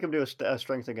 I'll make him do a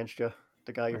strength against you,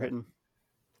 the guy you're hitting.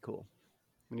 Cool.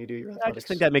 When you do your athletics. I just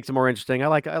think that makes it more interesting. I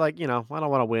like, I don't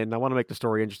want to win. I want to make the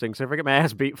story interesting. So if I get my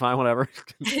ass beat, fine, whatever.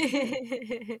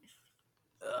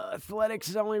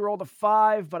 Athletics only rolled a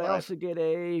 5, but I also get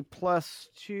a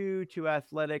 +2 to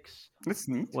athletics. That's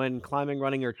neat. When climbing,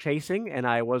 running, or chasing, and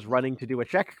I was running to do a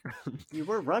check. You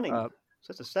were running. So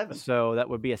it's a 7. So that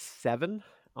would be a 7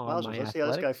 on my athletics. Let's see how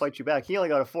this guy fights you back. He only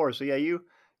got a 4, so yeah, you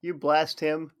blast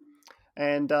him,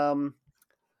 and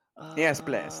yes,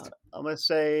 blast. I'm gonna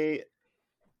say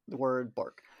the word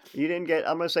bark. You didn't get.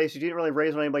 I'm gonna say so you didn't really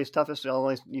raise on anybody's toughest.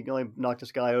 You can only knock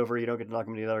this guy over. You don't get to knock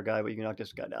him to the other guy, but you can knock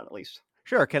this guy down at least.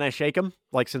 Sure. Can I shake him?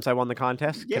 Like, since I won the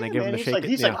contest, yeah, can I give him the shake?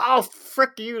 He's like, oh,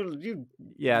 frick you.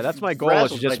 Yeah, that's my goal,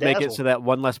 is to just make it so that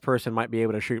one less person might be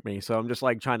able to shoot me. So I'm just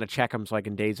like trying to check him so I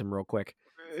can daze him real quick.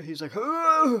 He's like,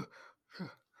 on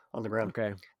the ground.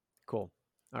 Okay, cool.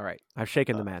 All right. I've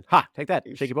shaken the man. Ha! Take that,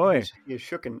 shaky boy. He's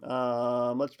shooken.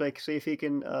 Let's see if he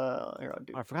can. Here, I'll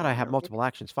do. I forgot I have multiple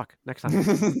actions. Fuck. Next time.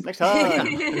 Next time.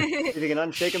 If he can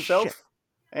unshake himself. Shit.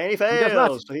 And he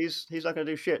fails, so he's not going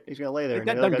to do shit. He's going to lay there. And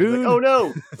the other guy's like, oh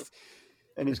no!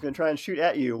 And he's going to try and shoot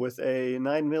at you with a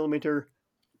 9mm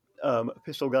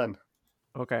pistol gun.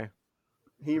 Okay.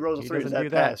 He rolls a 3. Does that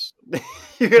pass?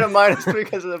 You get a -3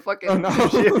 because of the fucking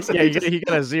shield. Yeah, he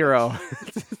got a 0.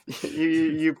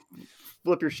 you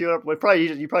flip your shield up. Well,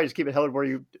 you probably just keep it held where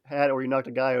you had it, where you knocked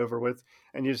a guy over with,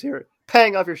 and you just hear it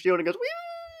pang off your shield and it goes whee!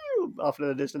 Off in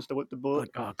the distance to whip the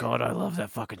bullet. Oh God, I love that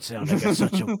fucking sound.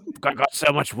 I got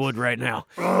so much wood right now.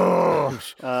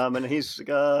 And he's just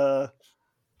gonna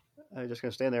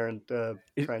stand there and try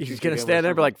and he's gonna stand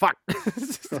there and be like, "Fuck!"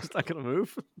 He's not gonna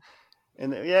move.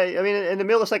 And yeah, I mean, in the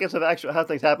middle of seconds of actual how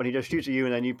things happen, he just shoots at you,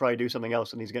 and then you probably do something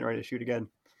else, and he's getting ready to shoot again.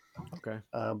 Okay.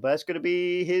 But that's gonna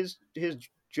be his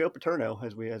Joe Paterno,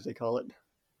 as they call it,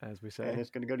 as we say, and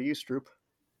it's gonna go to you, Stroop.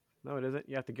 No, it isn't.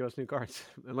 You have to give us new cards,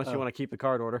 unless you want to keep the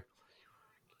card order.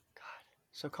 God,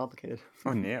 so complicated.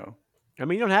 Oh no. I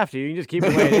mean, you don't have to. You can just keep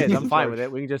it the way it is. I'm fine with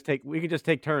it. We can just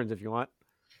take turns if you want.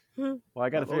 Well, I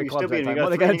got a 3 clubs that time.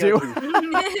 What, I got 2?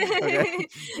 Okay.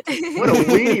 What a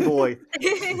weenie boy.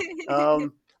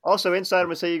 Also, inside, I'm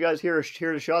going to say you guys hear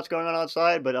the shots going on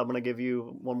outside, but I'm going to give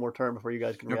you one more turn before you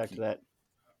guys can react to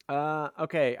that.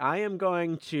 Okay. I am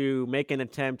going to make an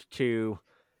attempt to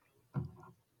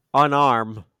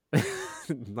unarm,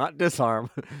 not disarm,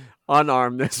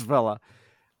 unarm this fella.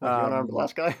 Unarm the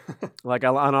last guy? Like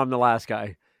I'll unarm the last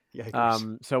guy. Yeah.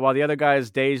 So while the other guy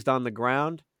is dazed on the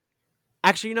ground,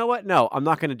 actually, you know what? No, I'm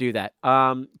not going to do that.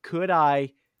 Could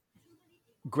I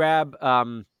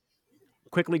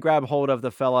quickly grab hold of the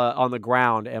fella on the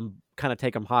ground and kind of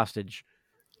take him hostage?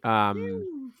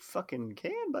 You fucking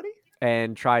can, buddy.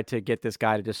 And try to get this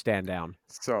guy to just stand down.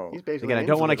 So again, I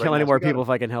don't want to kill any more people if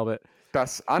I can help it.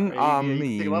 Does unarm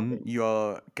mean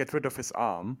you'll get rid of his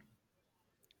arm?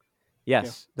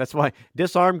 Yes, that's why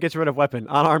disarm gets rid of weapon,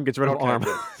 unarm gets rid of arm.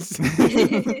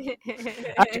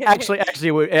 actually,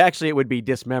 it would be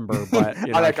dismember. But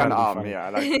I like unarm. Yeah, I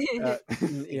like.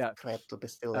 Yeah.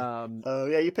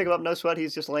 Yeah, you pick him up, no sweat.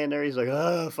 He's just laying there. He's like,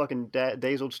 oh, fucking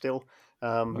dazzled still.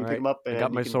 You pick him up, and I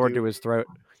got my sword to his throat.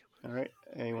 All right.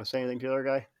 And you want to say anything to the other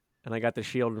guy? And I got the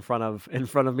shield in front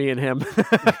of me and him,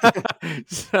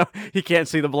 so he can't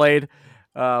see the blade.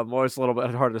 Or it's a little bit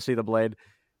harder to see the blade.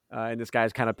 And this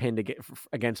guy's kind of pinned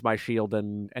against my shield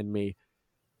and me.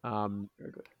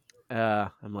 Very good.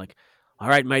 I'm like, all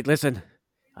right, mate, listen.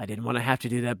 I didn't want to have to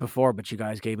do that before, but you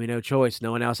guys gave me no choice.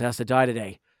 No one else has to die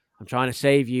today. I'm trying to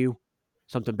save you.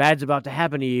 Something bad's about to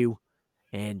happen to you.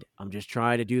 And I'm just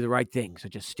trying to do the right thing. So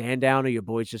just stand down or your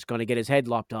boy's just going to get his head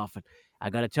lopped off. And I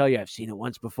got to tell you, I've seen it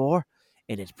once before.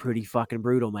 and it's pretty fucking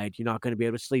brutal, mate. You're not going to be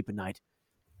able to sleep at night,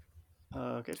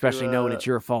 Okay, especially knowing it's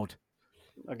your fault.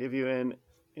 I'll give you an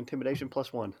intimidation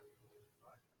 +1.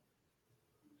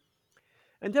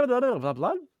 Intimidation, blah,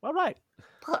 blah. All right.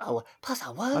 Plus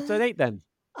a what? That's an 8 then.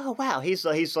 Oh wow, he's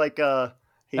like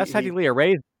That's technically a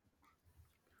raise.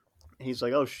 He's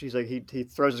like, oh, he's like, he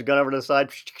throws his gun over to the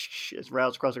side, it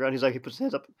routes across the ground. He's like, he puts his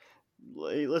hands up.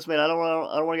 Hey, listen, man, I don't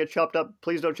want to get chopped up.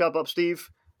 Please don't chop up Steve.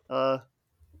 What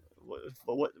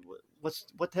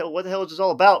the hell is this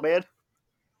all about, man?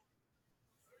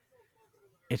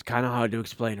 It's kind of hard to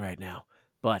explain right now,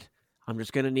 but I'm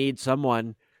just gonna need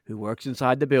someone who works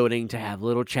inside the building to have a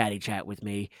little chatty chat with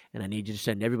me, and I need you to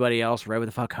send everybody else wherever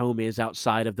the fuck home is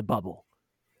outside of the bubble.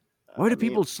 Where do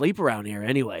people sleep around here,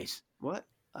 anyways? What?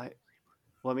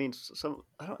 Well, I mean, some.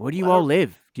 I don't, where do you all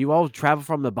live? Do you all travel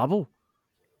from the bubble?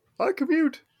 I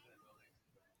commute.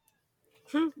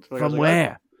 From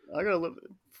where? I gotta live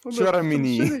from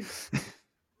Germany.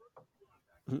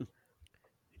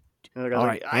 All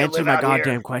right, answer my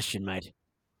goddamn question, mate.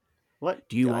 What?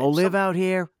 Do you all live out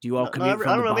here? Do you all commute from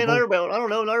the bubble? Man, I don't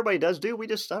know. Not everybody does, dude.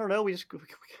 I don't know.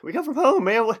 We come from home,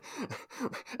 man.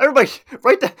 Everybody,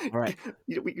 right there. All right.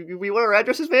 We want our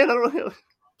addresses, man. I don't know.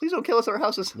 Please don't kill us at our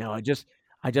houses. No, I just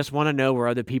want to know where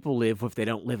other people live if they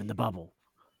don't live in the bubble.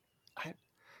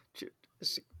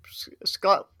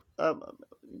 Scott,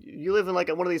 you live in like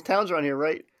one of these towns around here,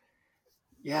 right?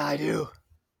 Yeah, I do.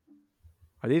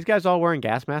 Are these guys all wearing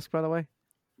gas masks, by the way?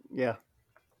 Yeah.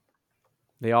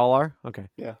 They all are? Okay.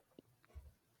 Yeah.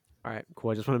 All right, cool.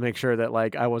 I just want to make sure that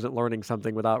like I wasn't learning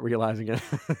something without realizing it.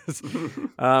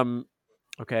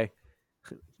 Okay.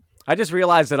 I just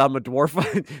realized that I'm a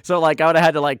dwarf, so like I would have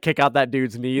had to like kick out that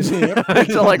dude's knees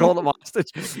to like hold him hostage.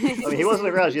 I mean, he wasn't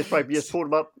around. You just pulled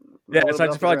him up. Yeah, so I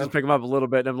just probably just pick him up a little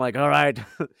bit, and I'm like, all right.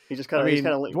 He just kind of.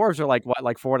 Dwarves are like what,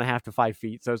 like 4.5 to 5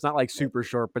 feet, so it's not like super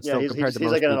short, but still compared to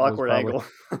most like at an people, awkward angle.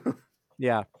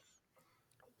 Yeah. I'm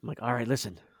like, all right,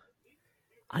 listen.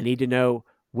 I need to know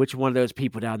which one of those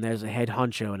people down there is the head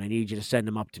honcho, and I need you to send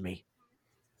them up to me.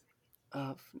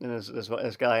 And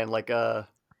this guy, and like, I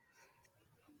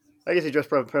guess he just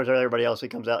prepares everybody else. He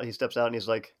comes out, he steps out, and he's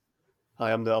like,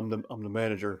 "Hi, I'm the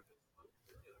manager."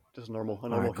 Just a normal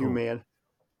human.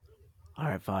 All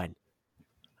right, fine.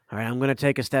 All right, I'm going to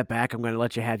take a step back. I'm going to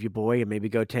let you have your boy and maybe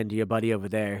go tend to your buddy over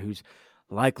there who's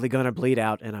likely going to bleed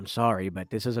out, and I'm sorry, but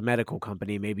this is a medical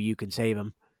company. Maybe you can save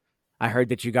him. I heard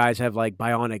that you guys have, like,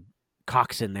 bionic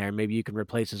cocks in there. Maybe you can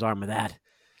replace his arm with that.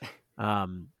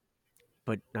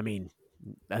 But, I mean,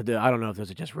 I don't know if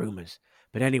those are just rumors.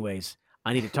 But anyways,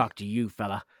 I need to talk to you,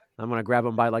 fella. I'm going to grab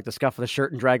him by, like, the scuff of the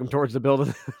shirt and drag him towards the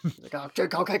building.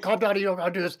 Okay, calm down. You don't got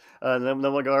to do this. And then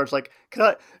one guard's like,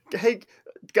 hey,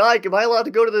 guy, am I allowed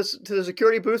to go to the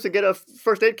security booth and get a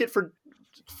first aid kit for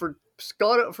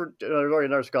Scott, for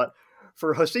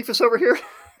Josephus over here,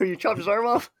 who you chopped his arm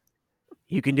off?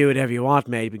 You can do whatever you want,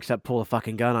 mate, except pull a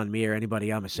fucking gun on me or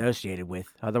anybody I'm associated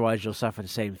with. Otherwise, you'll suffer the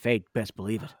same fate. Best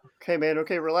believe it. Okay, man.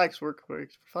 Okay, relax. We're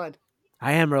fine.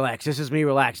 I am relaxed. This is me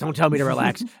relaxed. Don't tell me to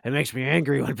relax. It makes me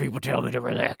angry when people tell me to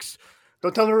relax.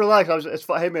 Don't tell me to relax. It's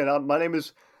fine. Hey, man. My name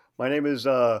is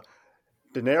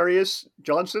Denarius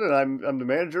Johnson, and I'm the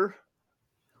manager.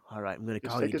 All right, I'm going to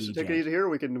call you DJ. Take it easy here.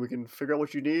 We can figure out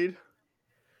what you need.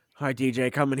 All right,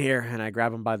 DJ, come in here, and I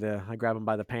grab him by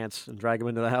the pants and drag him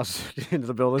into the house, into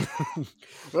the building.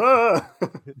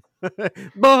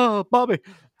 Bobby.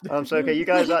 So okay, you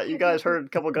guys heard a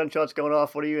couple gunshots going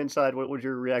off. What are you inside? What would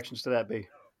your reactions to that be?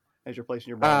 As you're placing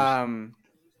your bombs.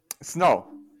 Snow.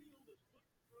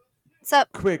 What's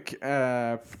up? Quick.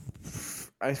 I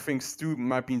think Stu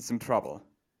might be in some trouble.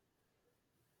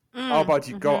 How about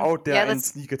you go out there and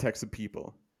sneak attack some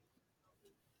people?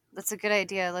 That's a good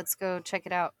idea. Let's go check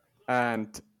it out.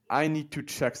 And I need to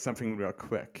check something real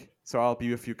quick. So I'll be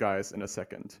with you guys in a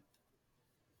second.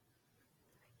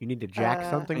 You need to jack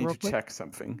something real quick? I need to check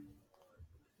something.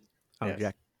 Oh, yes.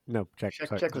 Jack. No, check.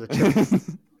 Check with a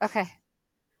check.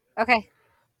 Okay.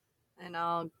 And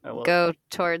I'll go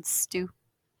towards Stu.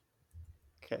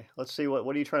 Okay, let's see.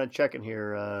 What are you trying to check in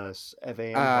here,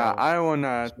 Evan? I want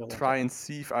to try and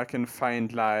see if I can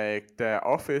find, like, the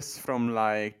office from,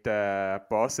 like, the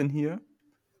boss in here.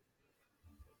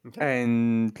 Okay.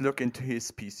 And look into his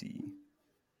PC.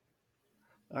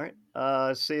 All right.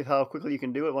 See how quickly you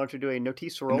can do it. Why don't you do a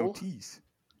notice roll? Notice.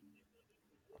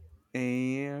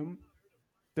 And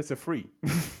that's a 3.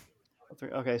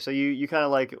 Okay, so you kind of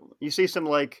like, you see some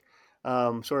like,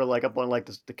 sort of like up on like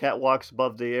the catwalks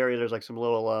above the area. There's like some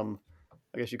little,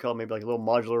 I guess you call it maybe like little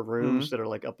modular rooms that are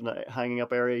like up in the hanging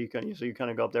up area. So you kind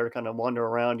of go up there to kind of wander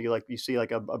around. You see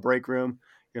like a break room.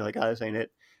 You're like, this ain't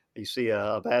it. You see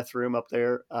a bathroom up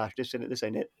there. This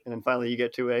ain't it. And then finally, you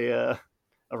get to a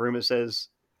room that says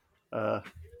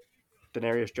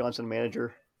Denarius Johnson,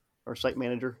 manager or site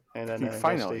manager, and then that's the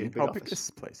Finally, big how office. big is this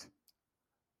place?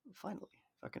 Finally,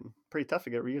 fucking pretty tough to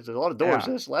get reused. There's a lot of doors.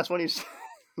 Yeah. This last one you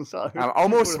saw. I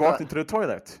almost walked into the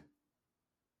toilet.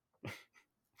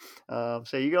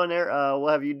 So you go in there. We'll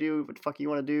have you do what the fuck you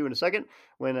want to do in a second.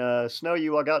 When Snow,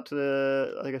 you walk out to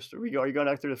the. I guess are you going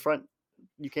out through the front?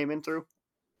 You came in through.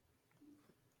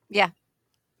 Yeah.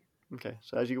 Okay,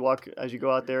 so as you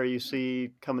go out there, you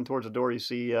see coming towards the door, you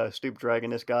see Stoop dragging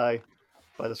this guy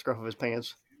by the scruff of his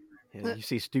pants. Yeah, you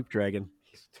see Stoop Dragon.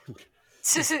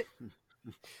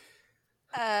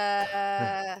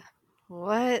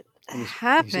 What You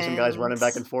happened? see some guys running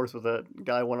back and forth with a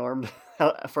guy one armed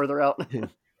further out.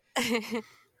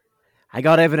 I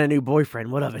got Evan a new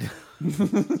boyfriend. What of it?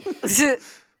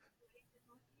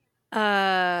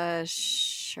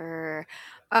 Sure.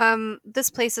 This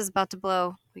place is about to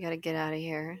blow. We gotta get out of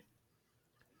here.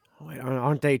 Wait,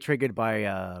 aren't they triggered by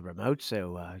remote?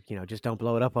 So just don't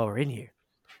blow it up while we're in here.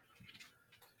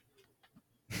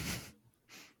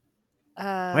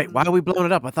 Wait, why are we blowing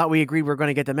it up? I thought we agreed we were going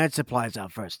to get the med supplies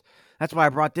out first. That's why I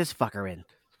brought this fucker in.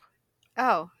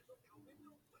 Oh.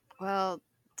 Well,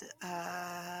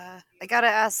 I gotta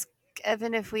ask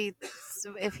Evan if he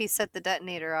set the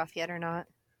detonator off yet or not.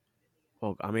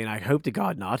 Well, I mean, I hope to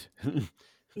God not.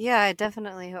 Yeah, I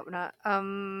definitely hope not.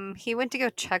 He went to go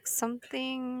check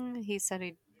something. He said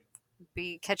he'd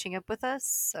be catching up with us,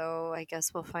 so I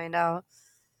guess we'll find out.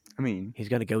 I mean, He's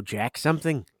going to go jack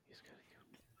something.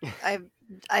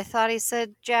 I thought he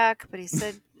said Jack, but he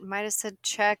might have said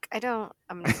check. I don't.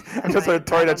 I'm just at the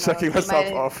toilet checking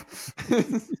myself off.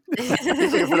 He's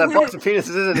looking for that box of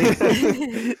penises,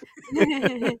 isn't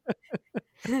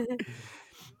he?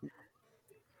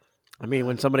 I mean,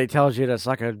 when somebody tells you to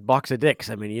suck a box of dicks,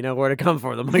 I mean, you know where to come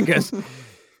for them, I guess.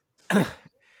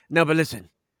 No, but listen.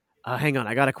 Hang on.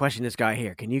 I got to question this guy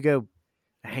here. Can you go...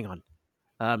 Hang on.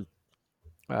 And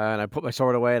I put my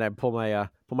sword away and I pull my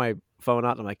phone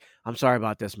out and I'm like, I'm sorry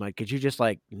about this, Mike. Could you just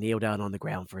kneel down on the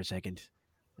ground for a second?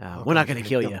 We're not going to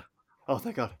kill you. Oh,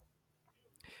 thank God.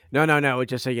 No.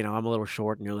 It's just I'm a little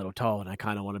short and you're a little tall and I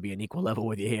kind of want to be an equal level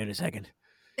with you here in a second.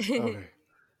 Okay.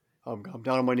 I'm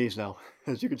down on my knees now,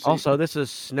 as you can see. Also, this is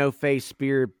Snowface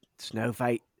Spear. Snow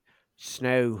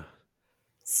Spear.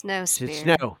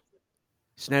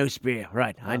 Snow Spear.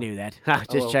 Right, I knew that.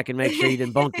 Just check and make sure you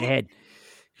didn't bonk your head.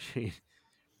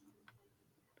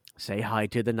 Say hi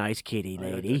to the nice kitty,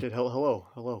 lady. I did.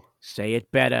 Hello. Say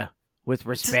it better, with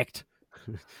respect.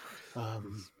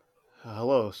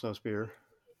 Hello, Snow Spear.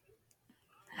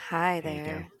 Hi There you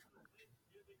there.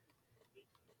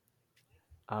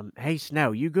 Hey,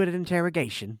 Snow, you good at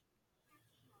interrogation?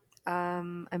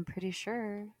 I'm pretty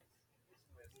sure.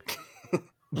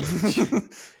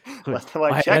 Last time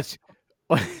I checked.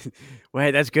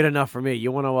 Wait, that's good enough for me.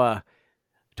 You want to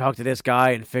talk to this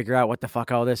guy and figure out what the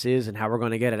fuck all this is and how we're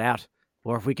going to get it out,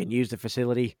 or if we can use the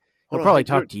facility? We'll probably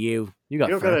talk to you. You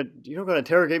don't gotta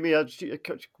interrogate me.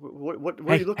 What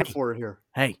are you looking for in here?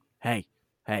 Hey.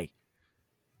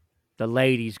 The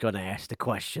lady's gonna ask the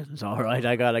questions. All right,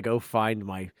 I gotta go find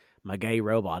my gay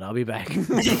robot. I'll be back.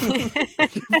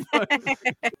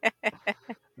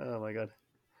 Oh my God!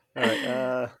 All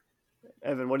right,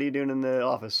 Evan, what are you doing in the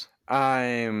office?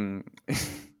 I'm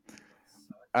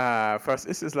first.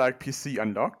 Is this PC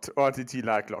unlocked, or did he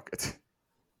lock it?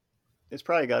 It's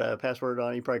probably got a password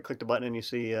on it. You probably click the button and you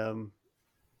see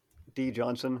D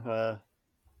Johnson.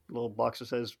 Little box that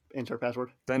says enter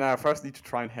password. Then I first need to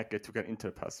try and hack it to get into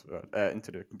the password into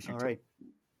the computer. All right,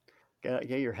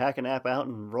 get your hacking app out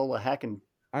and roll a hacking.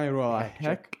 I roll a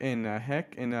hack and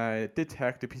I did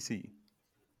hack the PC.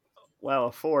 Wow,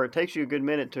 a 4. It takes you a good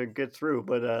minute to get through,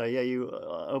 but you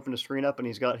open the screen up and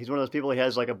he's one of those people. He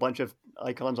has a bunch of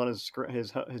icons on his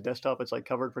desktop. It's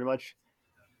covered pretty much.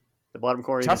 The bottom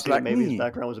corner, just you can see maybe his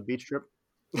background was a beach trip.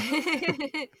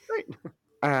 Great.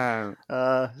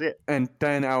 And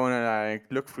then I wanna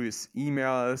look through his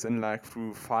emails and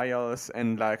through files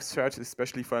and search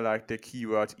especially for the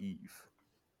keyword Eve.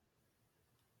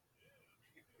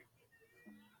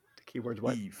 The keyword's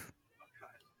what? Eve.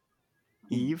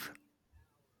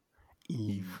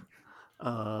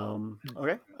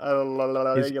 Okay.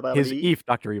 His Eve,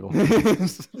 Dr. Evil.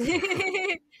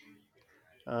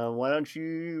 Why don't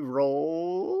you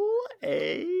roll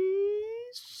a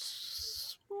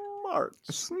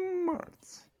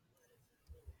smarts?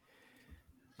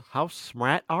 How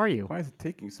smart are you? Why is it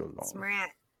taking so long? Smart.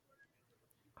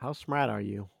 How smart are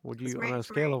you? Would you on a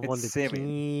scale of 1 to 7.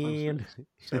 10?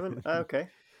 7? Okay.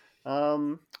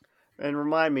 And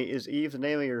remind me, is Eve the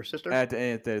name of your sister? That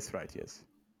is right, yes.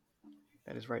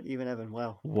 That is right. Eve and Evan.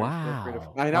 Wow.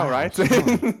 Wow. I know, Wow, right? smart.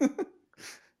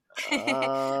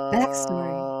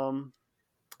 Backstory.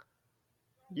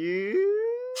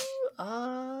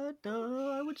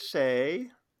 I would say,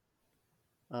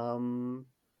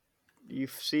 you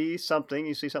see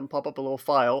something pop up, a little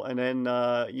file, and then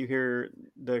you hear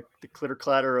the clitter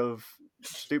clatter of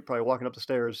Stoop probably walking up the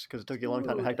stairs because it took you a long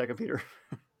time to hack that computer.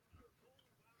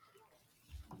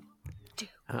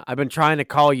 I've been trying to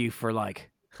call you for like,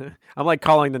 I'm like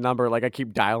calling the number, like I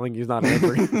keep dialing, he's not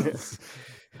answering.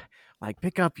 Like,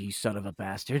 pick up, you son of a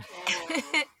bastard.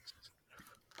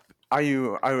 Are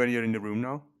you already in the room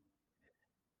now?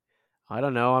 I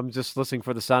don't know. I'm just listening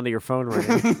for the sound of your phone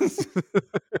ringing.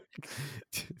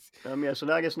 Yeah. So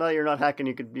now I guess now you're not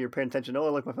hacking. You're paying attention.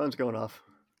 Oh, look, my phone's going off.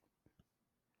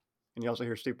 And you also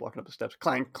hear Stoop walking up the steps.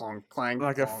 Clank, clonk, clank.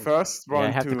 Like clonk. I first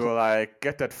want have to to like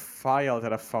get that file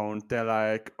that I found. They're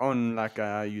like on like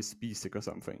a USB stick or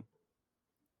something.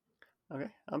 Okay,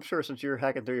 I'm sure since you're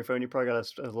hacking through your phone, you probably got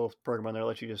a little program on there that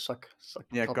lets you just suck.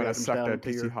 Yeah, copy gonna items suck down that into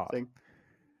PC your hard. thing.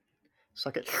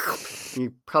 Suck it.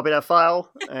 You copy that file,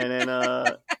 and then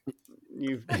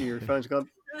your phone's going.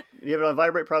 You have it on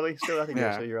vibrate, probably still. I think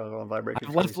Yeah. so. You're on vibrate.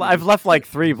 I've left like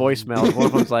 3 voicemails. One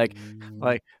of them's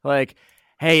like,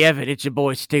 hey Evan, it's your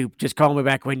boy Stoop. Just call me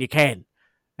back when you can.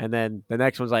 And then the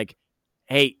next one's like,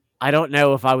 hey, I don't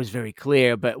know if I was very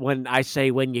clear, but when I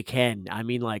say when you can, I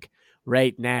mean like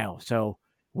right now. So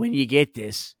when you get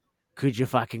this, could you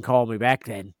fucking call me back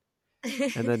then?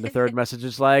 And then the third message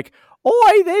is like,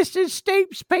 oi, this is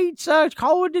Stoop's Pizza.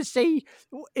 Calling to see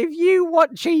if you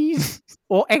want cheese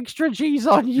or extra cheese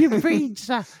on your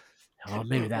pizza. Oh,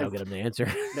 maybe that'll get him to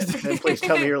answer. Then please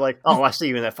tell me you're like, oh, I see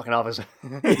you in that fucking office.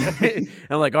 I'm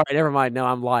like, all right, never mind. No,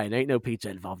 I'm lying. Ain't no pizza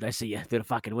involved. I see you through the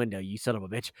fucking window, you son of a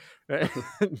bitch.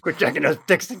 Quit jacking those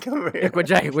dicks and come over here. Quit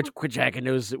jacking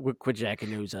those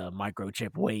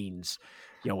microchip wains,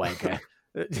 you wanker.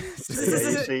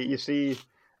 Yeah, you see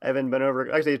Evan bent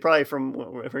over. Actually, he's probably from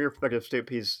your perspective, Stoop.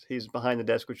 He's behind the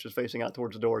desk, which is facing out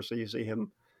towards the door. So you see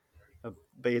him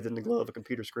bathed in the glow of a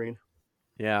computer screen.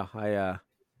 Yeah, I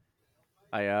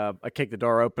kicked the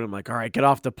door open. I'm like, all right, get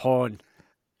off the porn.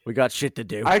 We got shit to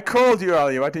do. I called you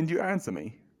earlier. Why didn't you answer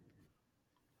me?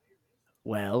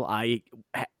 Well, and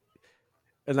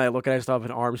I look at it, I still have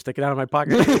an arm sticking out of my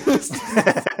pocket. Where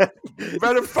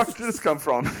the fuck did this come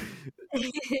from? I'm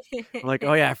like,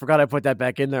 oh yeah, I forgot I put that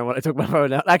back in there when I took my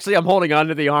phone out. Actually, I'm holding on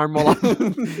to the arm while my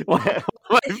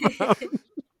phone.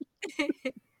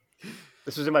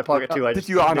 This was in my pocket too. Did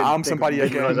you unarm somebody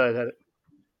again?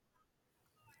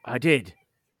 I did.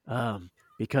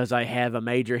 Because I have a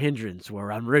major hindrance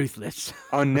where I'm ruthless.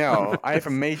 Oh no, I have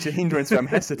a major hindrance where I'm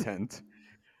hesitant.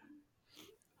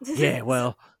 Yeah,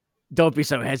 well, don't be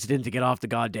so hesitant to get off the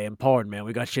goddamn porn, man.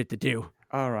 We got shit to do.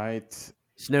 All right.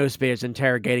 Snowspear's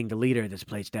interrogating the leader of this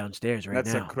place downstairs right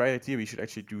That's now. a great idea. We should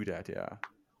actually do that, yeah.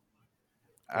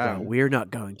 Well, we're not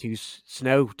going to.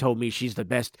 Snow told me she's the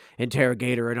best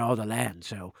interrogator in all the land,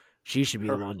 so she should be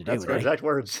the one to do it. That's her exact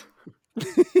words.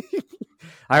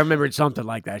 I remembered something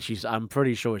like that. I'm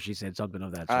pretty sure she said something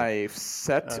of that sort. I've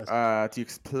set the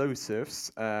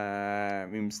explosives,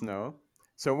 Snow.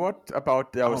 So what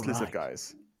about those lizard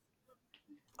guys?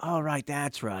 All right,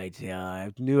 that's right. Yeah,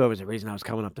 I knew there was a reason I was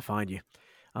coming up to find you.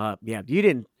 Yeah, you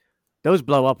didn't. Those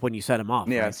blow up when you set them off.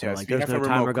 Yes, right? So, yes. Like, We there's have no a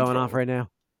timer remote going off control. right now.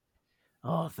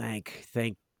 Oh, thank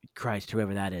Christ,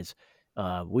 whoever that is.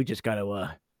 We just got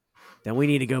to. Then we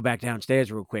need to go back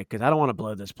downstairs real quick because I don't want to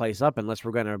blow this place up unless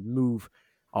we're going to move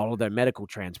all of their medical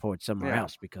transport somewhere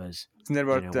else because Isn't that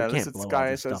what we can't lizard blow all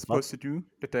guys this are stuff supposed to do?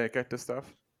 Did they get the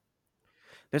stuff?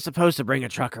 they're supposed to bring a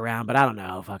truck around, but I don't know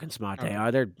how fucking smart they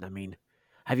are. I mean,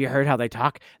 have you heard how they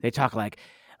talk? They talk like,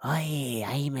 "Oi,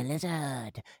 I'm a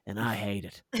lizard," and I hate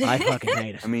it. I fucking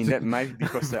hate it. I mean, that might be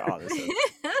because they are lizards.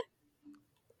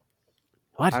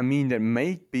 What? I mean, that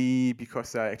may be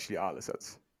because they actually are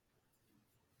lizards.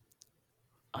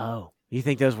 Oh, you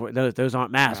think those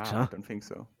aren't masks, Nah, huh? I don't think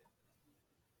so.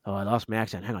 Oh, I lost my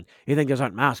accent. Hang on. You think those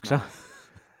aren't masks, huh?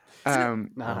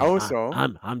 Also,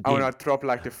 I'm I deep. want to drop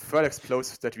like the third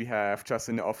explosives that we have just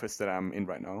in the office that I'm in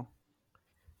right now.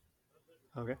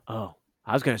 Okay. Oh,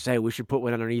 I was gonna say we should put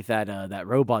one underneath that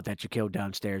robot that you killed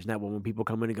downstairs, and that one when people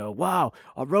come in and go, "Wow,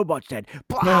 a robot's dead!"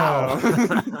 Wow.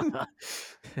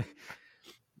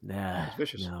 Nah, It's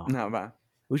vicious. no. No, man.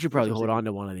 We should probably hold on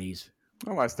to one of these.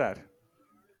 Oh, why's that?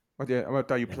 What are you Never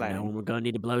know planning? when we're gonna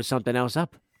need to blow something else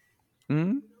up.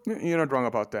 Hmm? You're not wrong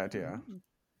about that, yeah.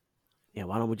 Yeah,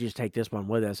 why don't we just take this one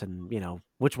with us? And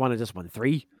which one is this one?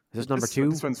 3? Is this number 2?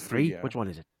 This one's 3, yeah. Which one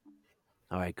is it?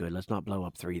 All right, good. Let's not blow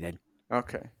up 3 then.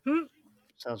 Okay.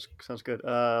 Sounds good.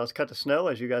 Let's cut to Snow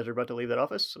as you guys are about to leave that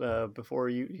office. Before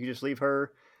you just leave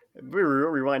her.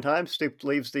 Rewind time. Stoop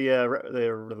leaves the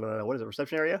what is it,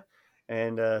 reception area,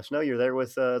 and Snow, you're there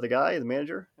with the guy, the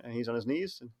manager, and he's on his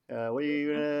knees. What are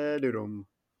you gonna do to him?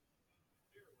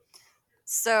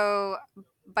 So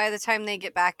by the time they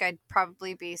get back, I'd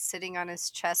probably be sitting on his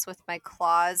chest with my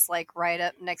claws like right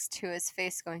up next to his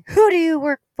face, going, "Who do you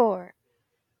work for?"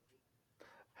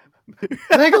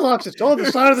 Megalox, it's on the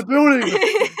side of the building.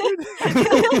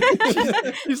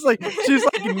 she's like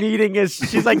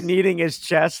kneading his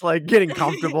chest, like getting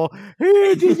comfortable.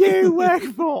 Who do you work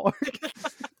for?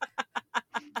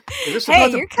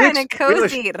 Hey, you're kind of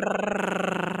cozy.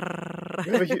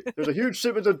 There's a huge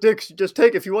shipment of dicks. Just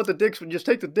take, if you want the dicks, just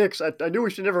take the dicks. I knew we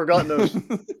should never have gotten those.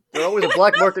 There's always a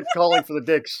black market calling for the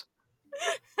dicks.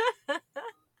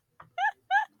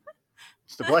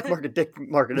 It's the black market dick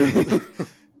market.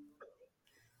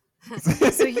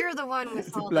 So you're the one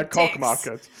with all the cock dicks.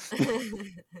 market.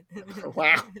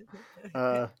 Wow.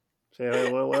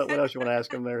 So what else you want to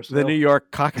ask him there? The New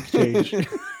York Cock Exchange.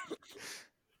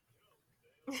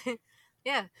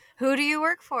 Yeah. Who do you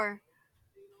work for?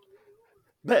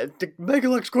 The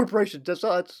Megalox Corporation. That's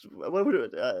all. What would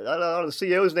it? I don't know. The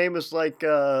CEO's name is like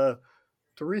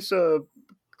Teresa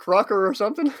Crocker or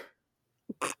something.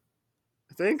 I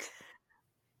think.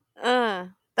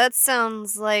 That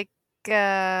sounds like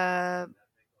a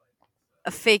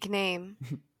fake name.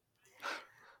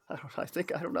 I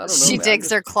don't know. She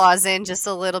digs her claws in just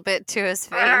a little bit to his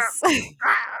face. I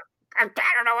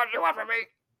don't know what you want from me.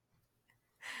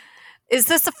 Is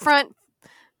this a front?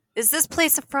 Is this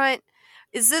place a front?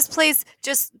 Is this place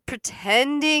just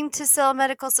pretending to sell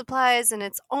medical supplies and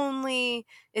it's an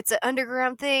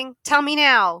underground thing? Tell me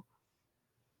now.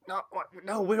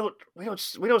 No, we don't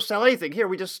sell anything here.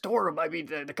 We just store them. I mean,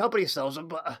 the company sells them,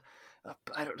 but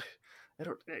I don't.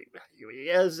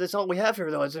 Yeah, that's all we have here,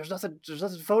 though. There's nothing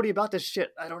phony about this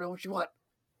shit. I don't know what you want.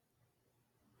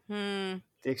 The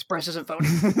Express isn't phony.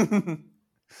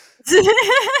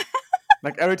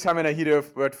 Like every time when I hear the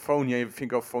word phony, I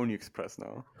think of Phony Express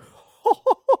now.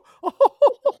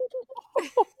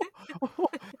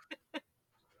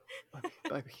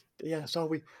 Yeah, so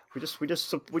we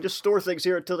just store things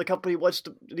here until the company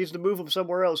needs to move them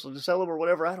somewhere else to sell them or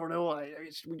whatever. I don't know.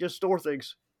 We just store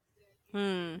things.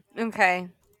 Okay.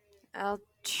 I'll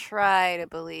try to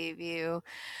believe you.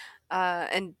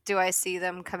 And do I see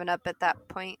them coming up at that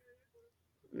point?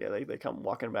 Yeah, they come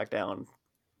walking back down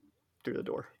through the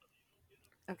door.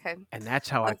 Okay. And that's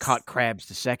how I caught crabs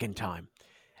the second time.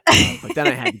 But then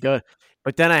I had to go.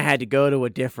 But then I had to go to a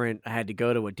different. I had to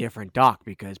go to a different dock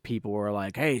because people were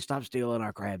like, "Hey, stop stealing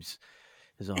our crabs."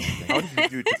 How did you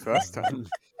do it the first time?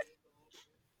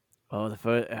 Oh,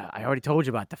 I already told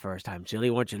you about the first time. Silly,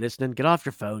 weren't you listening? Get off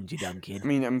your phones, you dumb kid. I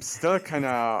mean, I'm still kind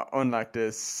of on like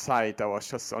this site that was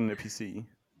just on the PC.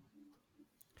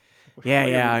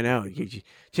 Yeah, I know.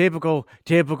 Typical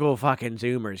fucking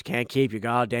Zoomers can't keep your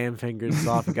goddamn fingers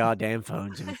off your goddamn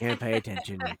phones if you can't pay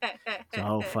attention. It's a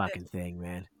whole fucking thing,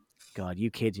 man. God,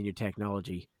 you kids and your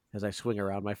technology. As I swing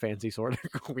around my fancy sword.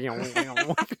 I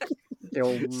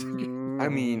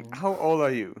mean, how old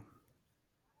are you?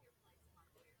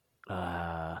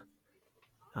 I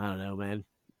don't know, man.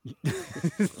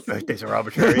 Birthdays are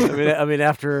arbitrary. I mean,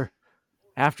 after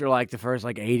like the first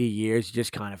like 80 years, you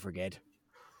just kind of forget.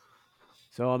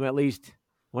 So I'm at least.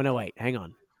 Well, no, wait. Hang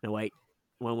on. No, wait.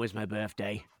 When was my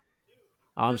birthday?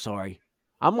 I'm sorry.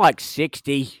 I'm like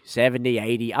 60, 70,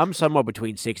 80. I'm somewhere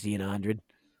between 60 and 100.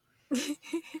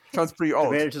 Sounds pretty old.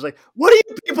 The manager's like, "What do you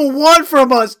people want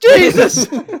from us? Jesus!"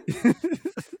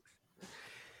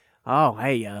 Oh,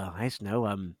 hey,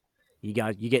 Snow. You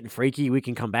getting freaky? We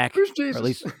can come back, Who's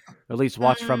Jesus? or at least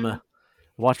watch from a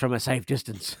safe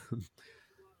distance.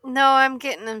 No, I'm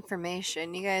getting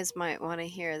information. You guys might want to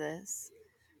hear this.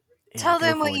 Yeah, Tell go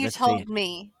them for what it. you Let's see told it.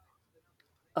 me.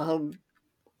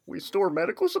 We store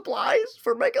medical supplies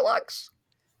for Megalox.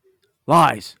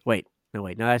 Lies. Wait. No,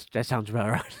 that sounds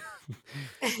about right.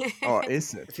 Or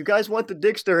is it? If you guys want the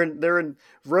dicks, they're in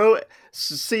row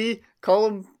C,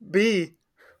 column B,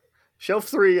 shelf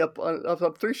 3,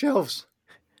 up 3 shelves.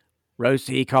 Row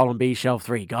C, column B, shelf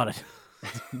 3. Got it.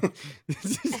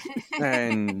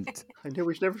 And I knew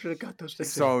we never should have got those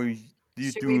things. so you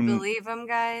Should do. we believe them,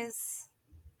 guys?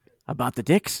 About the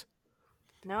dicks?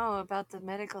 No, about the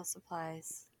medical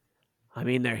supplies. I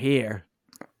mean, they're here.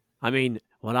 I mean,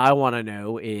 what I want to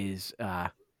know is,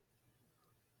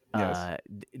 Yes.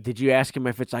 did you ask him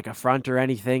if it's like a front or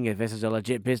anything? If this is a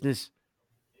legit business?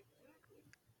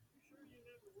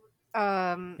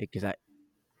 Because I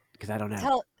don't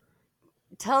know.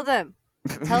 Tell them.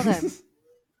 Tell them.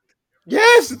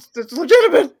 Yes, it's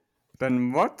legitimate.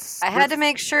 Then what's I had to with-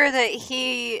 make sure that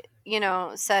he,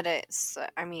 said it. So,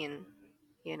 I mean,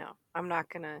 I'm not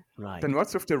gonna. Right. Then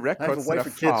what's with the records that wife are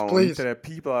and kids, found please. that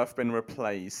people have been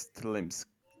replaced? Limbs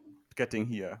getting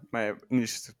here. My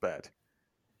English is bad.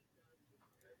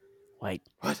 Wait.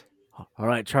 What? All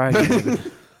right, try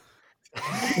again.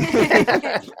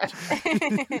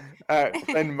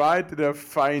 Then why did I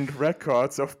find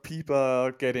records of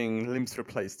people getting limbs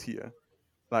replaced here,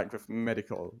 like with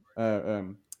medical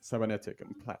cybernetic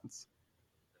implants?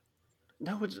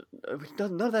 No,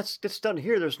 none of that's done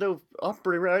here. There's no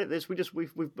operating right. This we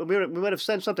might have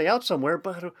sent something out somewhere,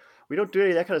 but we don't do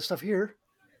any of that kind of stuff here.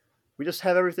 We just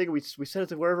have everything. We send it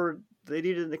to wherever they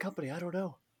need it in the company. I don't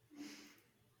know.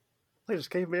 They just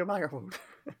gave me a microphone.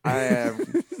 I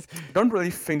don't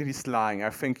really think that he's lying. I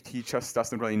think he just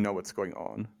doesn't really know what's going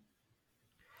on.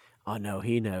 Oh, no,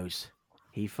 he knows.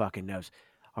 He fucking knows.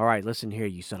 All right, listen here,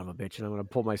 you son of a bitch. And I'm going to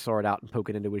pull my sword out and poke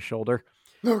it into his shoulder.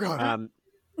 Oh, God.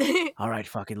 All right,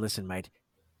 fucking listen, mate.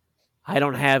 I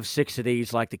don't have 6 of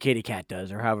these like the kitty cat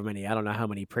does, or however many. I don't know how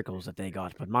many prickles that they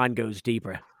got, but mine goes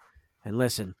deeper. And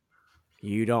listen,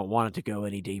 you don't want it to go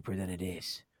any deeper than it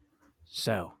is.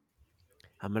 So,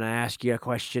 I'm going to ask you a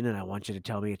question, and I want you to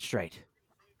tell me it straight.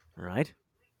 All right?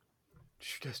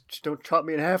 Just don't chop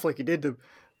me in half like you did to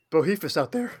Bohephus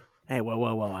out there. Hey,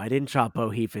 whoa. I didn't chop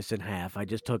Bohephus in half. I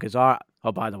just took his arm.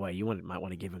 Oh, by the way, might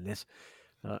want to give him this.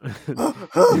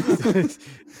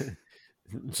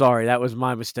 Sorry, that was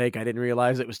my mistake. I didn't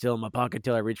realize it was still in my pocket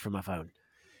till I reached for my phone.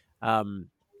 All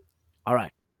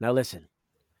right, now listen.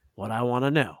 What I want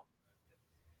to know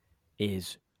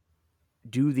is,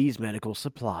 do these medical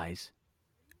supplies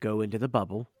go into the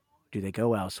bubble? Do they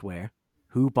go elsewhere?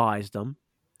 Who buys them?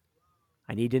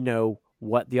 I need to know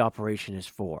what the operation is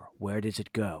for. Where does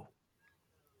it go?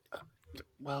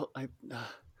 Well,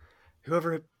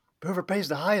 whoever pays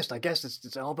the highest, I guess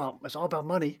it's all about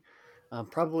money. I'm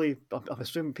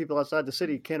assuming people outside the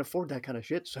city can't afford that kind of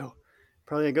shit, so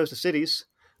probably it goes to cities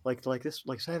like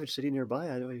Savage City nearby.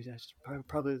 That's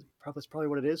probably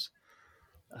what it is.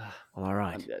 All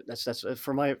right. That's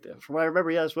from what I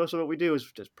remember. Yeah, that's most of what we do is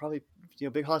just probably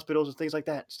big hospitals and things like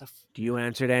that stuff. Do you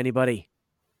answer to anybody?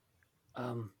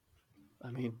 I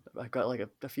mean, I've got like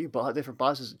a few different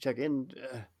bosses to check in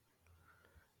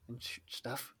and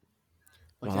stuff.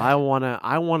 Well,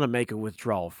 I wanna make a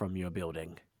withdrawal from your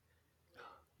building.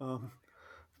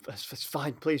 That's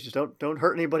fine. Please, just don't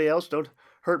hurt anybody else. Don't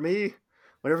hurt me.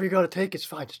 Whatever you got to take, it's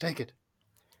fine. Just take it.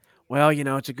 Well,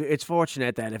 it's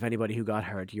fortunate that if anybody who got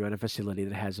hurt, you're in a facility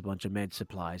that has a bunch of med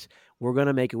supplies. We're going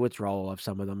to make a withdrawal of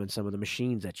some of them and some of the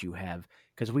machines that you have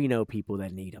because we know people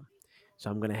that need them. So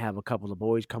I'm going to have a couple of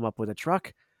boys come up with a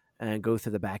truck and go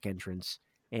through the back entrance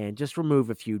and just remove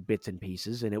a few bits and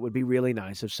pieces. And it would be really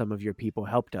nice if some of your people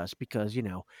helped us because,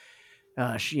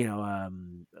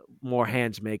 more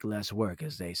hands make less work,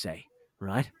 as they say,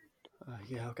 right?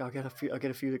 Yeah, I'll get a few of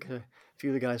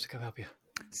the guys to come help you.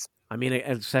 I mean,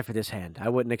 except for this hand. I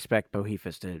wouldn't expect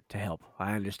Bohephus to help.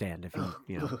 I understand if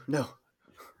No.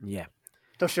 Yeah.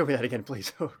 Don't show me that again,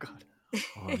 please. Oh, God.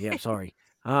 Oh, yeah, sorry.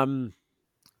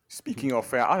 Speaking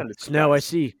of other little Snow,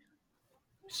 guys,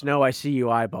 I see you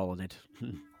eyeballing it.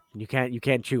 You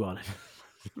can't chew on it.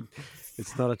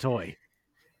 It's not a toy.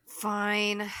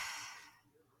 Fine.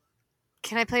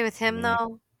 Can I play with him,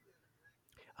 though?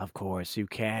 Of course, you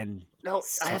can. No,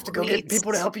 I have to go get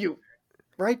people to help you.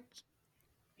 Right?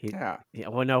 Yeah. Yeah,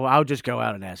 well, no, I'll just go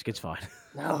out and ask. It's fine.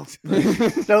 No.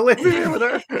 Don't leave me here with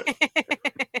her.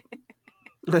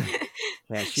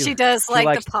 Yeah, she does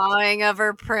like the pawing of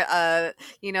her,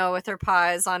 with her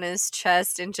paws on his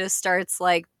chest and just starts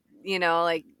like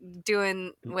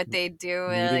doing what they do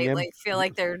and like feel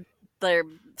like they're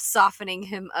softening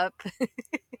him up.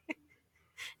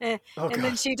 And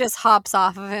then she just hops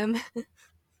off of him.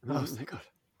 Oh, thank God.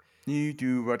 You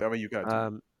do whatever you got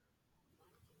to.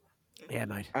 Yeah,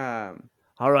 mate.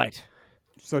 All right.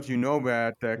 So do you know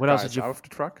where the what else guys did you out of the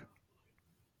truck?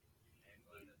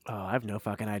 Oh, I have no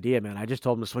fucking idea, man. I just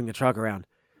told him to swing the truck around.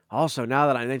 Also, now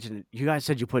that I mentioned it, you guys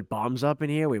said you put bombs up in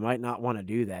here. We might not want to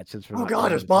do that since we're. Oh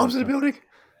God, there's bombs in the building.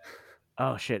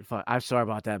 Oh shit! Fuck. I'm sorry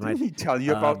about that, mate. Didn't he tell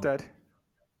you about that?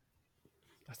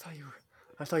 I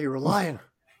thought you were lying.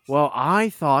 Well, I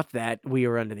thought that we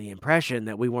were under the impression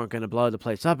that we weren't going to blow the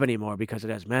place up anymore because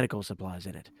it has medical supplies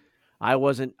in it. I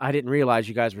didn't realize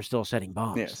you guys were still setting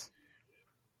bombs. Yes.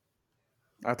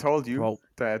 I told you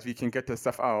that we can get the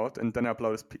stuff out and then I'll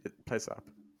blow this place up.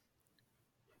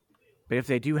 But if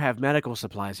they do have medical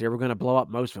supplies here, we're going to blow up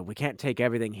most of it. We can't take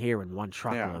everything here in one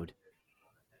truckload.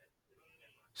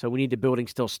 So we need the building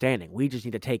still standing. We just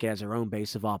need to take it as our own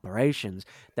base of operations.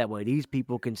 That way these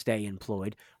people can stay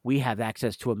employed. We have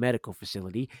access to a medical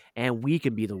facility, and we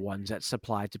can be the ones that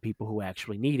supply to people who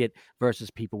actually need it versus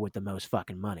people with the most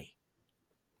fucking money.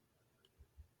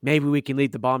 Maybe we can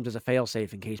leave the bombs as a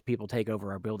failsafe in case people take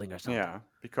over our building or something. Yeah,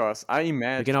 because I We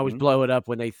can always imagine blow it up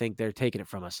when they think they're taking it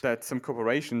from us. that some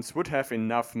corporations would have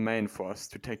enough manforce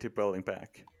to take the building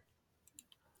back.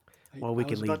 Well, we I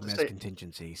can was leave about them to as say,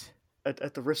 contingencies.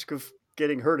 at the risk of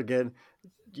getting hurt again,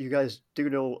 you guys do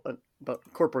know about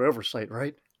corporate oversight,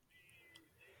 right?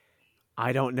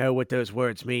 I don't know what those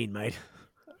words mean, mate.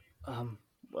 Well,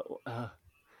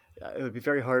 it would be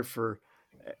very hard for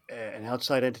an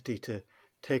outside entity to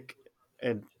take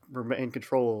and remain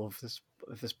control of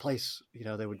this place. You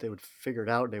know, they would figure it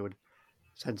out. They would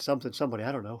send somebody.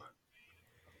 I don't know.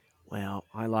 Well,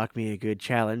 I like me a good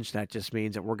challenge. That just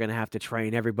means that we're going to have to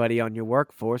train everybody on your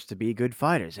workforce to be good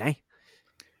fighters, eh?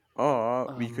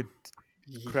 Or we could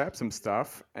Ye- grab some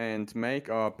stuff and make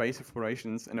our base of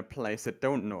operations in a place that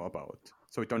don't know about,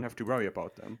 so we don't have to worry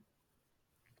about them.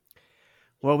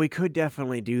 Well, we could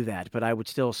definitely do that, but I would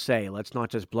still say let's not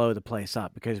just blow the place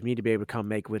up because we need to be able to come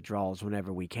make withdrawals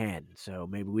whenever we can. So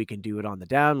maybe we can do it on the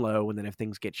down low, and then if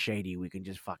things get shady, we can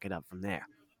just fuck it up from there.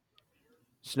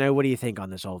 Snow, what do you think on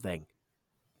this whole thing?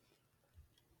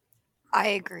 I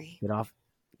agree.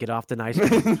 Get off the nice.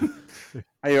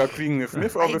 Are you agreeing with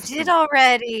Myth or I with did Stu?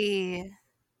 already.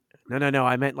 No.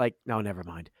 I meant like no. Never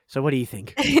mind. So what do you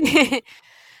think? You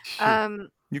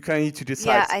kind of need to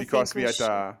decide Yeah, I because think we we had should.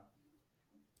 a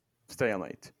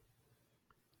stalemate.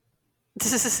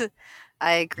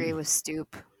 I agree with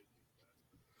Stoop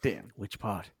Damn. Which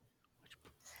part?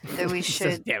 that we He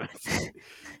says, should. damn it.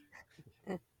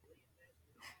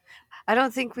 I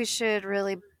don't think we should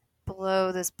really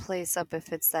blow this place up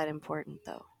if it's that important,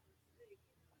 though.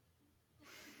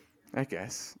 I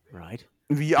guess. Right.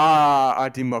 We are a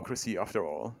democracy after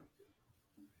all.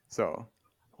 So,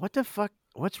 What the fuck?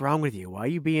 What's wrong with you? Why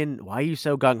are you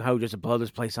so gung ho just to blow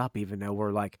this place up even though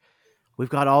we've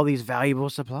got all these valuable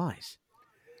supplies?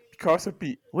 because it'd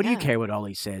be What do you Yeah. care what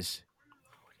Ollie says?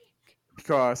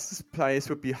 because this place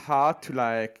would be hard to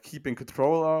like keep in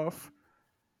control of,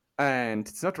 and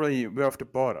it's not really worth the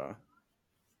border.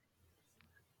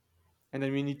 And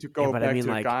then we need to go but I back mean, to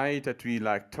the like- guy that we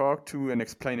like talked to and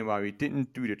explain why we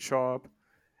didn't do the job.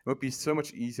 It would be so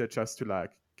much easier just to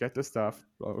like get the stuff,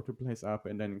 blow the place up,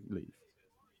 and then leave.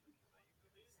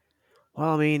 Well,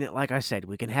 I mean, like I said,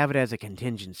 we can have it as a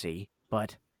contingency,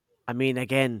 but I mean,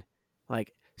 again,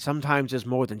 like sometimes there's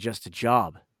more than just a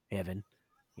job, Evan.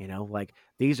 You know, like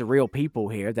these are real people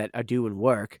here that are doing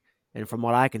work, and from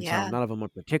what I can tell, Yeah. none of them are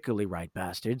particularly right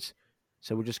bastards.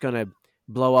 So we're just gonna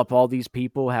blow up all these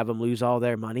people, have them lose all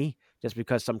their money just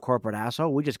because some corporate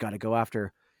asshole. We just got to go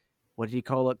after what do you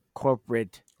call it?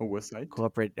 Corporate Oversight.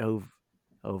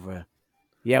 over.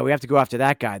 Yeah, we have to go after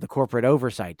that guy, the corporate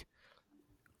oversight,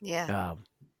 Yeah.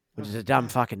 which is a dumb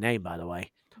fucking name, by the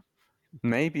way.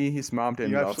 Maybe his mom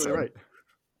didn't You're love absolutely him.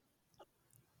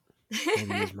 right.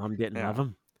 Maybe his mom didn't Yeah. love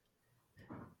him.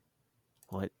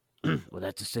 What? Well,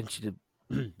 that's a sensitive.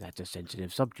 That's a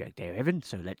sensitive subject, there, Evan.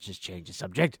 So let's just change the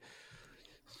subject.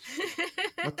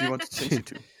 What do you want to change it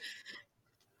to?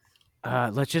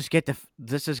 Let's just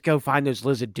let's just go find those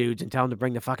lizard dudes and tell them to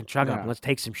bring the fucking truck up Yeah. and let's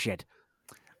take some shit.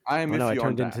 I'm Oh with no, I you on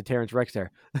turned that. into Terrence Rex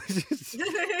there.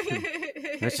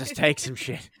 Let's just take some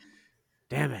shit.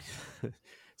 Damn it.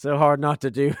 So hard not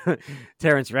to do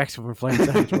Terrence Rex when we're playing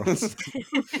Savage Worlds.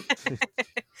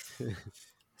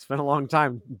 It's been a long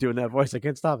time doing that voice. I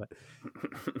can't stop it.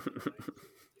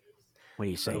 What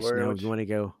do you say, Don't worry, Snow? which-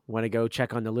 You want to go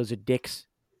check on the lizard dicks?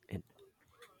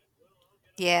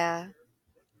 Yeah.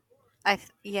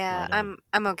 Yeah, Right on.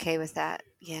 I'm okay with that.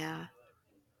 Yeah.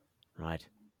 Right.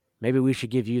 Maybe we should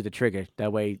give you the trigger.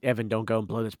 That way Evan don't go and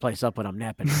blow this place up when I'm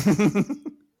napping.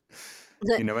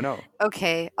 You never know.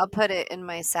 Okay, I'll put it in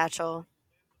my satchel.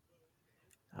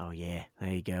 Oh yeah,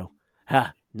 there you go.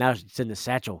 Ha! Now it's in the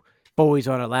satchel. Boys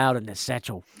aren't allowed in the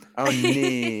satchel. Oh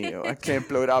no, I can't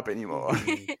blow it up anymore.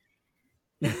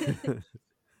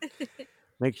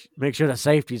 Make sure the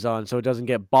safety's on so it doesn't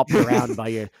get bopped around by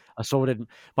your assorted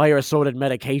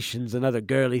medications and other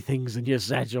girly things in your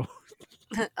satchel.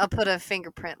 I'll put a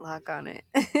fingerprint lock on it.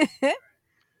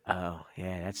 Oh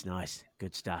yeah, that's nice.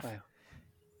 Good stuff. Wow.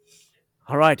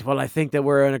 All right, well I think that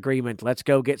we're in agreement. Let's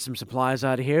go get some supplies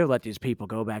out of here. Let these people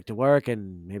go back to work,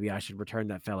 and maybe I should return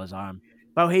that fella's arm.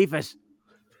 Bohefus.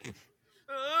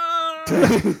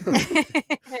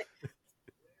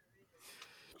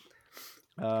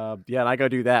 Yeah, and I go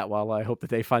do that while I hope that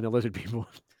they find the lizard people.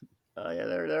 Yeah,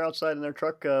 they're outside in their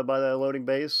truck by the loading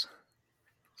bays.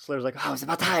 Slayer's like, oh, it's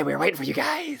about time. We were waiting for you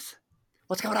guys.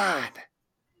 What's going on?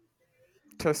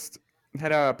 Just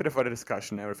had a bit of a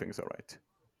discussion. Everything's all right.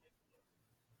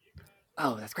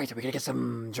 Oh, that's great. Are we going to get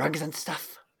some drugs and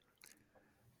stuff?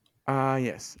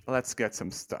 Yes. Let's get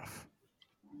some stuff.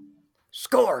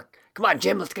 Score! Come on,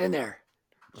 Jim. Let's get in there.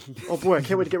 Oh, boy. I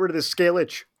can't wait to get rid of this scale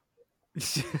itch.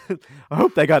 I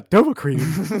hope they got Dover cream.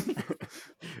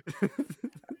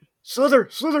 Slither,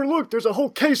 look. There's a whole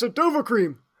case of Dover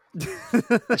cream.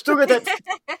 I still got that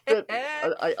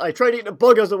I tried eating a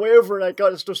bug on the way over, and I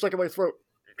got it still stuck in my throat.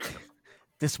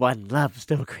 This one loves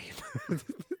Dover cream.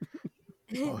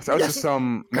 Oh, so yes. Just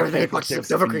some grab as many boxes of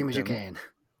Dover cream as you can.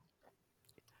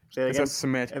 There's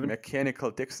some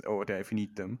mechanical dicks over there if you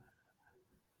need them.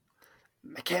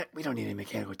 We don't need any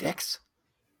mechanical dicks.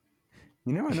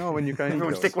 You never know when you're going to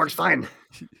Everyone's dick works fine.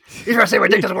 You trying to say my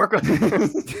dick doesn't work?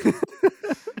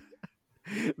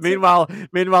 Meanwhile,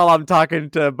 I'm talking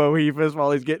to Bohephus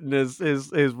while he's getting his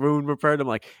wound repaired. I'm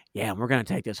like, yeah, we're going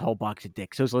to take this whole box of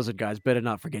dicks. Those lizard guys better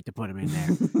not forget to put them in there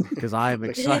because I'm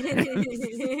excited.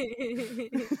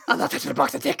 I'm not touching a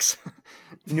box of dicks.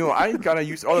 I got to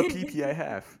use all the PP I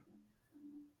have.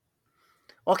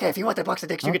 Okay, if you want that box of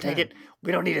dicks, you can take it.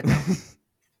 We don't need it, though.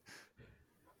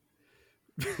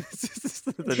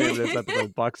 The name of this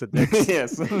episode, Box of Dicks.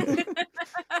 Yes.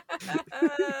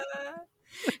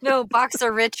 No,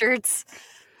 Boxer Richards.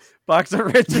 Boxer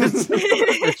Richards.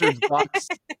 Richards box.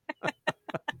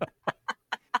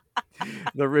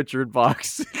 The Richard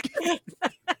box.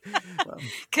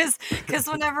 Because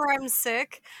whenever I'm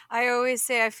sick, I always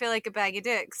say I feel like a bag of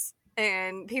dicks.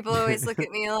 And people always look at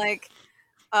me like,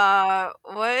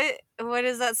 what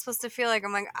is that supposed to feel like?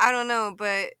 I'm like, I don't know,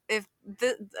 but if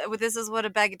this is what a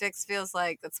bag of dicks feels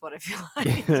like, that's what I feel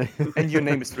like. And your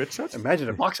name is Richard? Imagine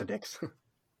a box of dicks.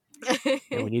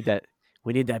 Yeah, we need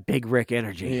that big Rick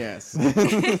energy. Yes.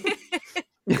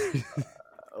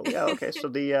 Yeah, okay. So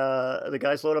the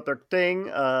guys load up their thing.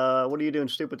 What are you doing,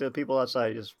 stupid, to the people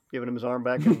outside? Just giving him his arm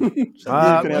back?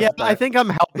 Yeah, I think I'm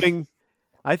helping.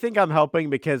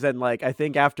 Because then, like, I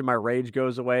think after my rage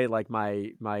goes away, like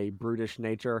my brutish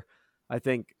nature, I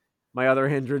think my other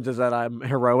hindrance is that I'm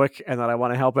heroic and that I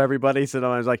want to help everybody. So then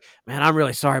I was like, man, I'm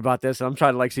really sorry about this. And I'm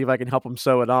trying to like see if I can help them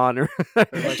sew it on or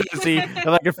trying to see if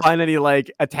I can find any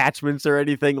like attachments or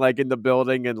anything like in the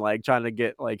building and like trying to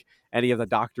get like any of the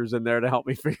doctors in there to help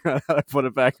me figure out how to put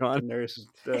it back on. And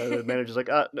the manager's like,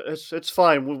 it's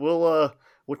fine. We'll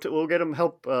get them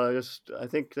help. I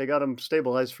think they got them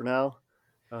stabilized for now.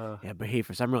 Yeah,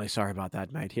 Bohephus, I'm really sorry about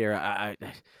that, mate. Here,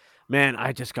 man,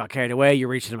 I just got carried away. You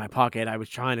reached into my pocket. I was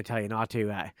trying to tell you not to.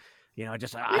 You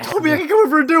told me I could come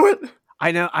over and do it.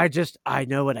 I know. I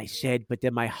know what I said, but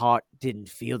then my heart didn't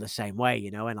feel the same way,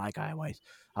 and like I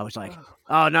was like,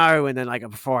 oh no, and then like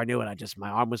before I knew it, my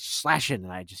arm was slashing,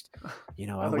 and I just,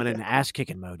 I went into ass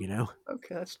kicking mode,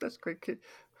 Okay, that's great, kid.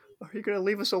 Are you gonna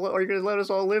leave us alone? Are you gonna let us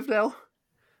all live now?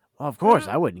 Well, of course,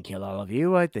 I wouldn't kill all of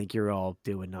you. I think you're all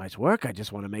doing nice work. I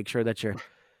just want to make sure that you're.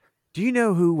 Do you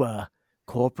know who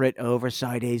corporate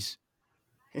oversight is?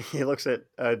 He looks at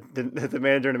the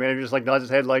manager, and the manager just like nods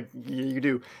his head like you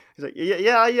do. He's like,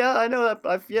 yeah, I know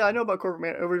that. I know about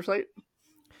corporate oversight.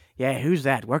 Yeah, who's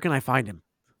that? Where can I find him?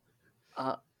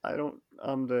 I don't.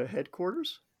 The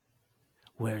headquarters.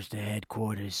 Where's the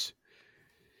headquarters?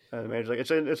 The manager's like,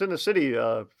 it's in the city.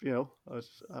 I don't know.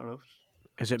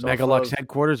 Is it Megalux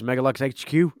headquarters? Megalux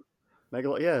HQ?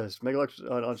 Yeah, it's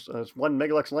Megalux. It's 1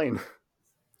 Megalux Lane.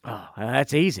 Oh,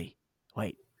 that's easy.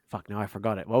 Wait, fuck, no, I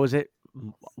forgot it. What was it?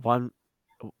 1.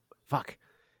 Fuck.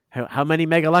 How many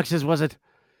Megaluxes was it?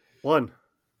 1.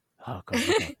 Oh, God.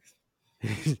 Okay.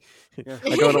 Yeah.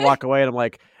 I go to walk away, and I'm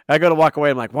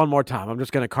like, one more time. I'm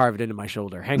just going to carve it into my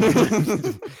shoulder. Hang on.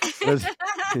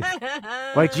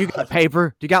 Wait, do you got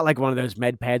paper? Do you got like one of those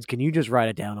med pads? Can you just write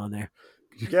it down on there?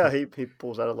 Yeah, he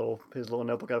pulls out his little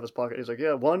notebook out of his pocket. He's like,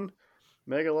 yeah, 1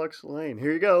 Megalux Lane.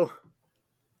 Here you go.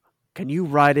 Can you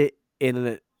write it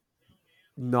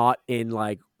not in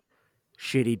like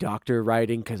shitty doctor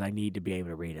writing? Because I need to be able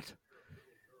to read it.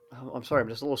 I'm sorry, I'm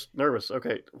just a little nervous.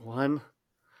 Okay, 1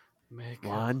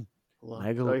 Megalux.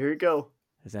 Oh, here you go.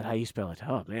 Is that how you spell it?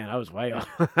 Oh man, I was way off.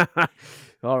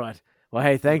 All right. Well,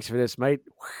 hey, thanks for this, mate.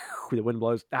 Whew, the wind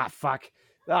blows. Ah, fuck.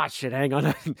 Ah, shit, hang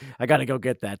on. I got to go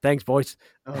get that. Thanks, boys.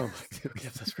 Oh,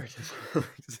 yes, that's great. All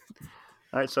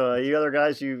right, so you other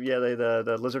guys,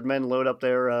 the lizard men load up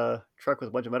their truck with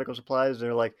a bunch of medical supplies.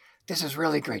 They're like, this is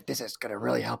really great. This is going to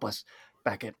really help us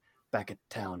back at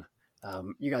town.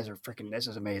 You guys are freaking, this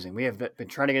is amazing. We have been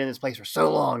trying to get in this place for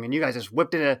so long, and you guys just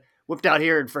whipped out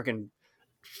here and freaking,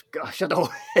 shut the whole,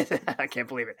 I can't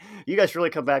believe it. You guys really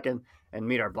come back and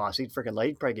meet our boss. He'd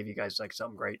probably give you guys like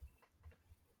something great.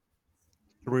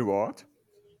 Reward?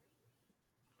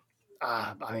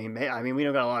 I mean, we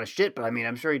don't got a lot of shit, but I mean,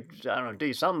 I'm sure I don't know, do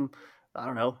you something. I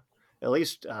don't know. At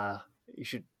least you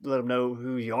should let him know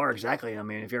who you are exactly. I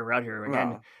mean, if you're around here again,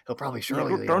 Well, he'll probably You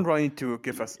surely. don't really need to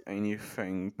give us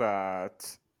anything,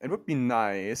 but it would be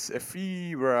nice if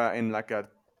we were in like a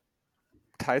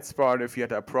tight spot, if you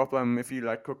had a problem, if you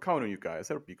like could count on you guys.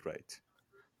 That would be great.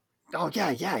 Oh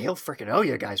yeah, he'll freaking owe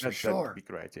you guys for That sure. would be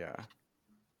great, yeah.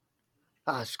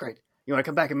 That's great. You want to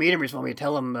come back and meet him? Or just want me to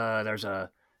tell him there's a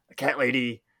cat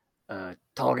lady, a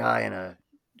tall guy, and a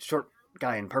short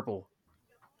guy in purple.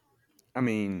 I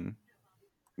mean,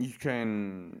 you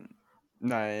can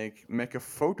like make a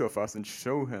photo of us and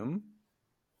show him.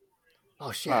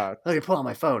 Oh shit! Let me pull out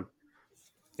my phone.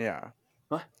 Yeah.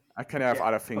 What? I kind of have Yeah,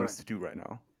 other hold things on. to do right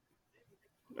now.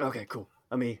 Okay, cool.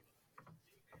 Let me.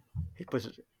 He puts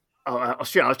it. Oh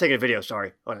shit! I was taking a video.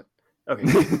 Sorry. Hold on. Okay.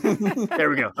 There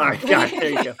we go. All right. Got it. There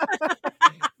you go.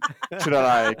 Should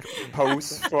I like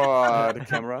pose for the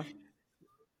camera?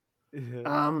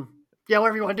 Yeah,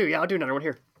 whatever you want to do. Yeah, I'll do another one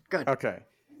here. Good. Okay.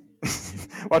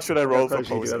 What should I roll for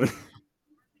Pose you do,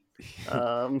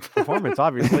 posing? Performance,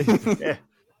 obviously. Yeah.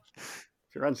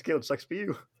 If you're unskilled, sucks for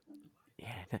you.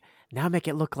 Yeah. Now make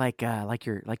it look like you're I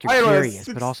rolled a curious,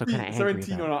 but also kind of angry.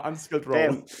 17 About on it. an unskilled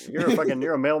roll. Damn,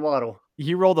 you're a male model.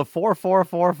 You rolled a 4, 4,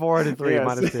 4, 4, and a 3 Yes.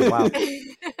 minus 2. Wow.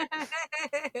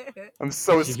 I'm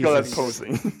so skilled at Jesus.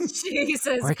 posing.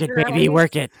 Jesus Work it, Christ. baby,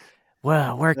 work it.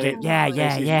 Well, work Hey, it.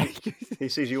 Yeah. He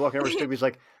sees you walking over to Snoopy. He's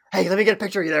like, "Hey, let me get a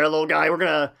picture of you there, little guy. We're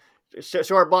gonna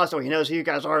show our boss so he knows who you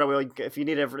guys are. If you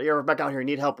you're ever back out here and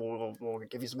need help, we'll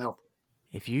give you some help."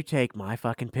 If you take my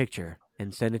fucking picture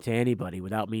and send it to anybody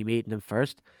without me meeting them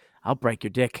first, I'll break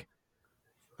your dick.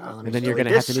 And then you're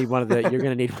gonna have to need one of the. You're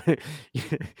gonna need.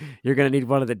 You're gonna need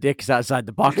one of the dicks outside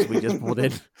the box we just pulled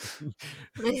in.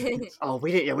 Oh,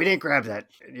 we didn't grab that.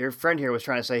 Your friend here was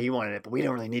trying to say he wanted it, but we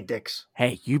don't really need dicks.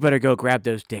 Hey, you better go grab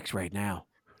those dicks right now.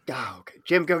 Oh, okay.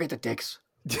 Jim, go get the dicks.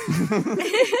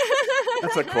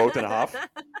 That's a quote and a half.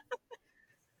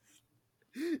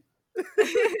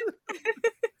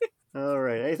 All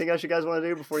right. Anything else you guys want to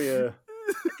do before you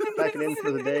pack it in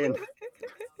for the day? And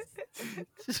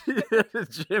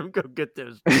Jim, go get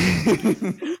those.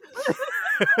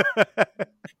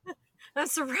 I'm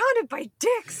surrounded by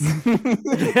dicks.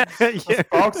 Yeah.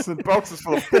 Boxes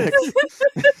full of dicks.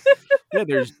 Yeah,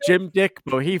 there's Jim Dick,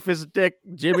 Bohephus Dick,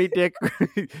 Jimmy Dick,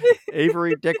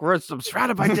 Avery Dick. I'm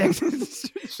surrounded by dicks.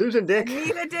 Susan Dick.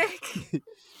 Need a dick.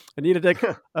 I need a dick.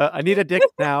 I need a dick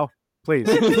now, please.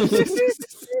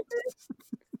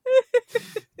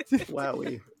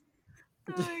 Wowie.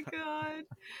 Oh my god.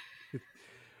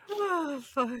 Oh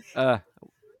fuck. Uh,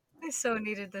 I so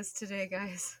needed this today,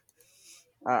 guys.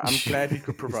 I'm glad we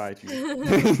could provide you.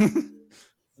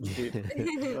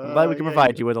 I'm glad we can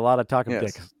provide you with a lot of talking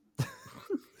Yes. dicks.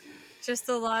 Just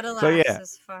a lot of laughs So, yeah.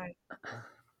 is fine.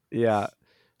 Yeah.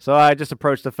 So I just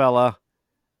approached the fella,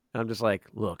 and I'm just like,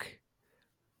 look,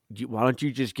 why don't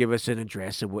you just give us an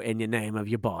address and your name of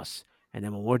your boss, and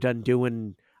then when we're done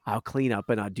doing our cleanup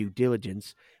and our due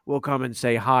diligence, we'll come and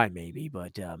say hi, maybe.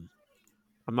 But I'm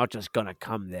not just gonna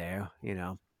come there, you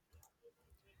know.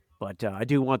 But I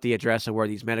do want the address of where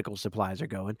these medical supplies are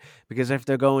going, because if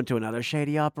they're going to another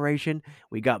shady operation,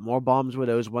 we got more bombs where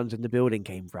those ones in the building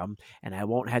came from, and I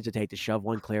won't hesitate to shove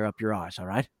one clear up your arse, all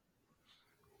right?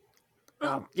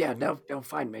 Yeah, no, don't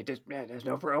find me. There's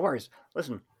no worries.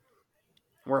 Listen,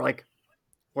 we're like,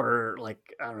 I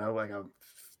don't know, like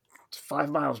 5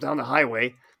 miles down the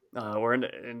highway. We're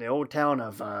in the old town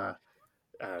of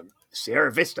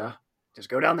Sierra Vista. Just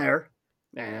go down there,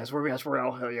 and that's where we all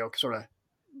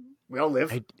we all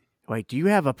live. Wait, do you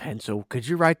have a pencil? Could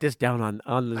you write this down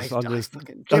on this?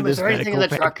 Jim, is there anything in the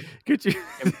truck? Could you?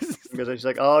 Because she's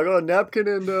like, oh, I got a napkin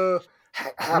and I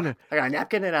got a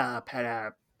napkin and a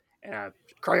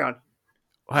crayon.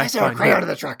 I said a crayon in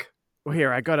the truck. Well,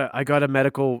 here, I got a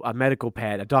medical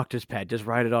pad, a doctor's pad. Just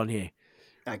write it on here.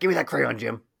 Give me that crayon,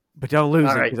 Jim. But don't lose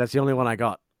All it, right. because that's the only one I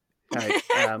got. All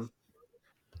right.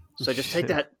 So just take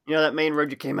that, that main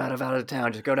road you came out of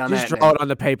town. Just go down Just that. draw it on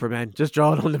the paper, man. Just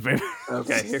draw it on the paper.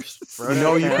 Okay, here's. You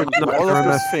know you can do all of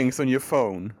Irma. those things on your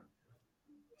phone.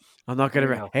 I'm not gonna.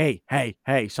 No. Hey!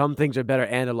 Some things are better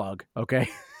analog. Okay.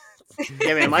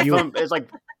 Yeah, man, my You- phone is like,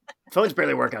 phones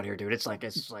barely work out here, dude. It's like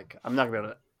I'm not gonna be able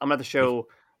to. I'm gonna have to show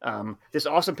this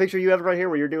awesome picture you have right here,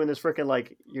 where you're doing this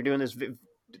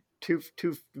two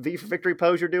V for victory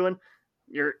pose. You're doing.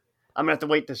 I'm gonna have to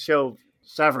wait to show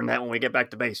Savern that when we get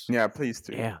back to base. Yeah, please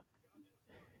do. Yeah.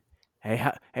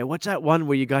 Hey, what's that one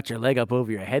where you got your leg up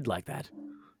over your head like that?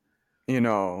 You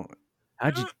know,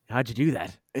 How'd you do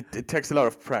that? it takes a lot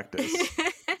of practice.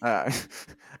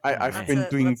 I've been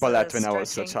doing that's a ballet when I was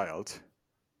a stretching. child.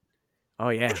 Oh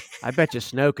yeah, I bet you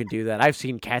Snow can do that. I've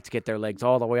seen cats get their legs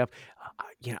all the way up.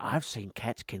 I've seen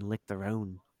cats can lick their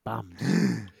own bums.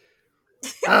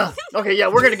 Okay, yeah,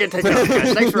 we're gonna get taken off,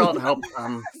 guys. Thanks for all the help.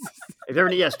 If you ever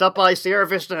need, stop by Sierra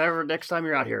Vista next time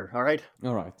you're out here. All right.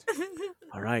 All right.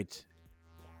 All right,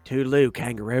 toodaloo,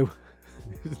 kangaroo.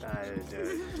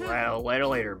 Well,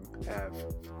 later.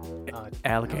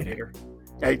 Alligator.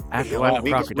 Hey, After a well, while,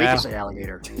 we can crocodile. say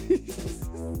alligator.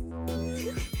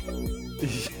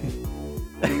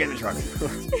 Get in the truck.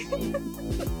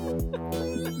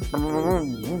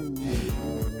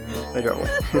 They drove away.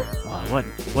 Oh,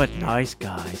 what nice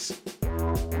guys.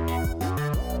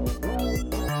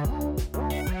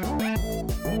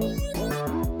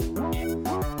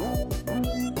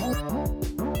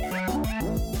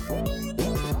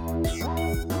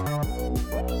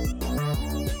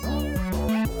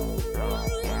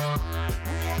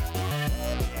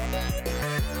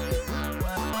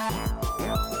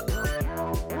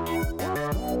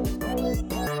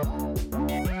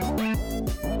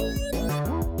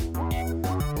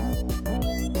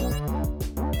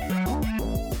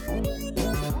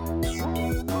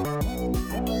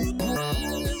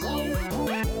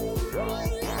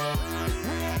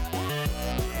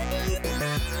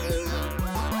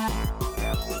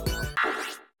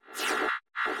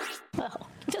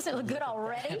 Doesn't it look good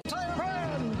already?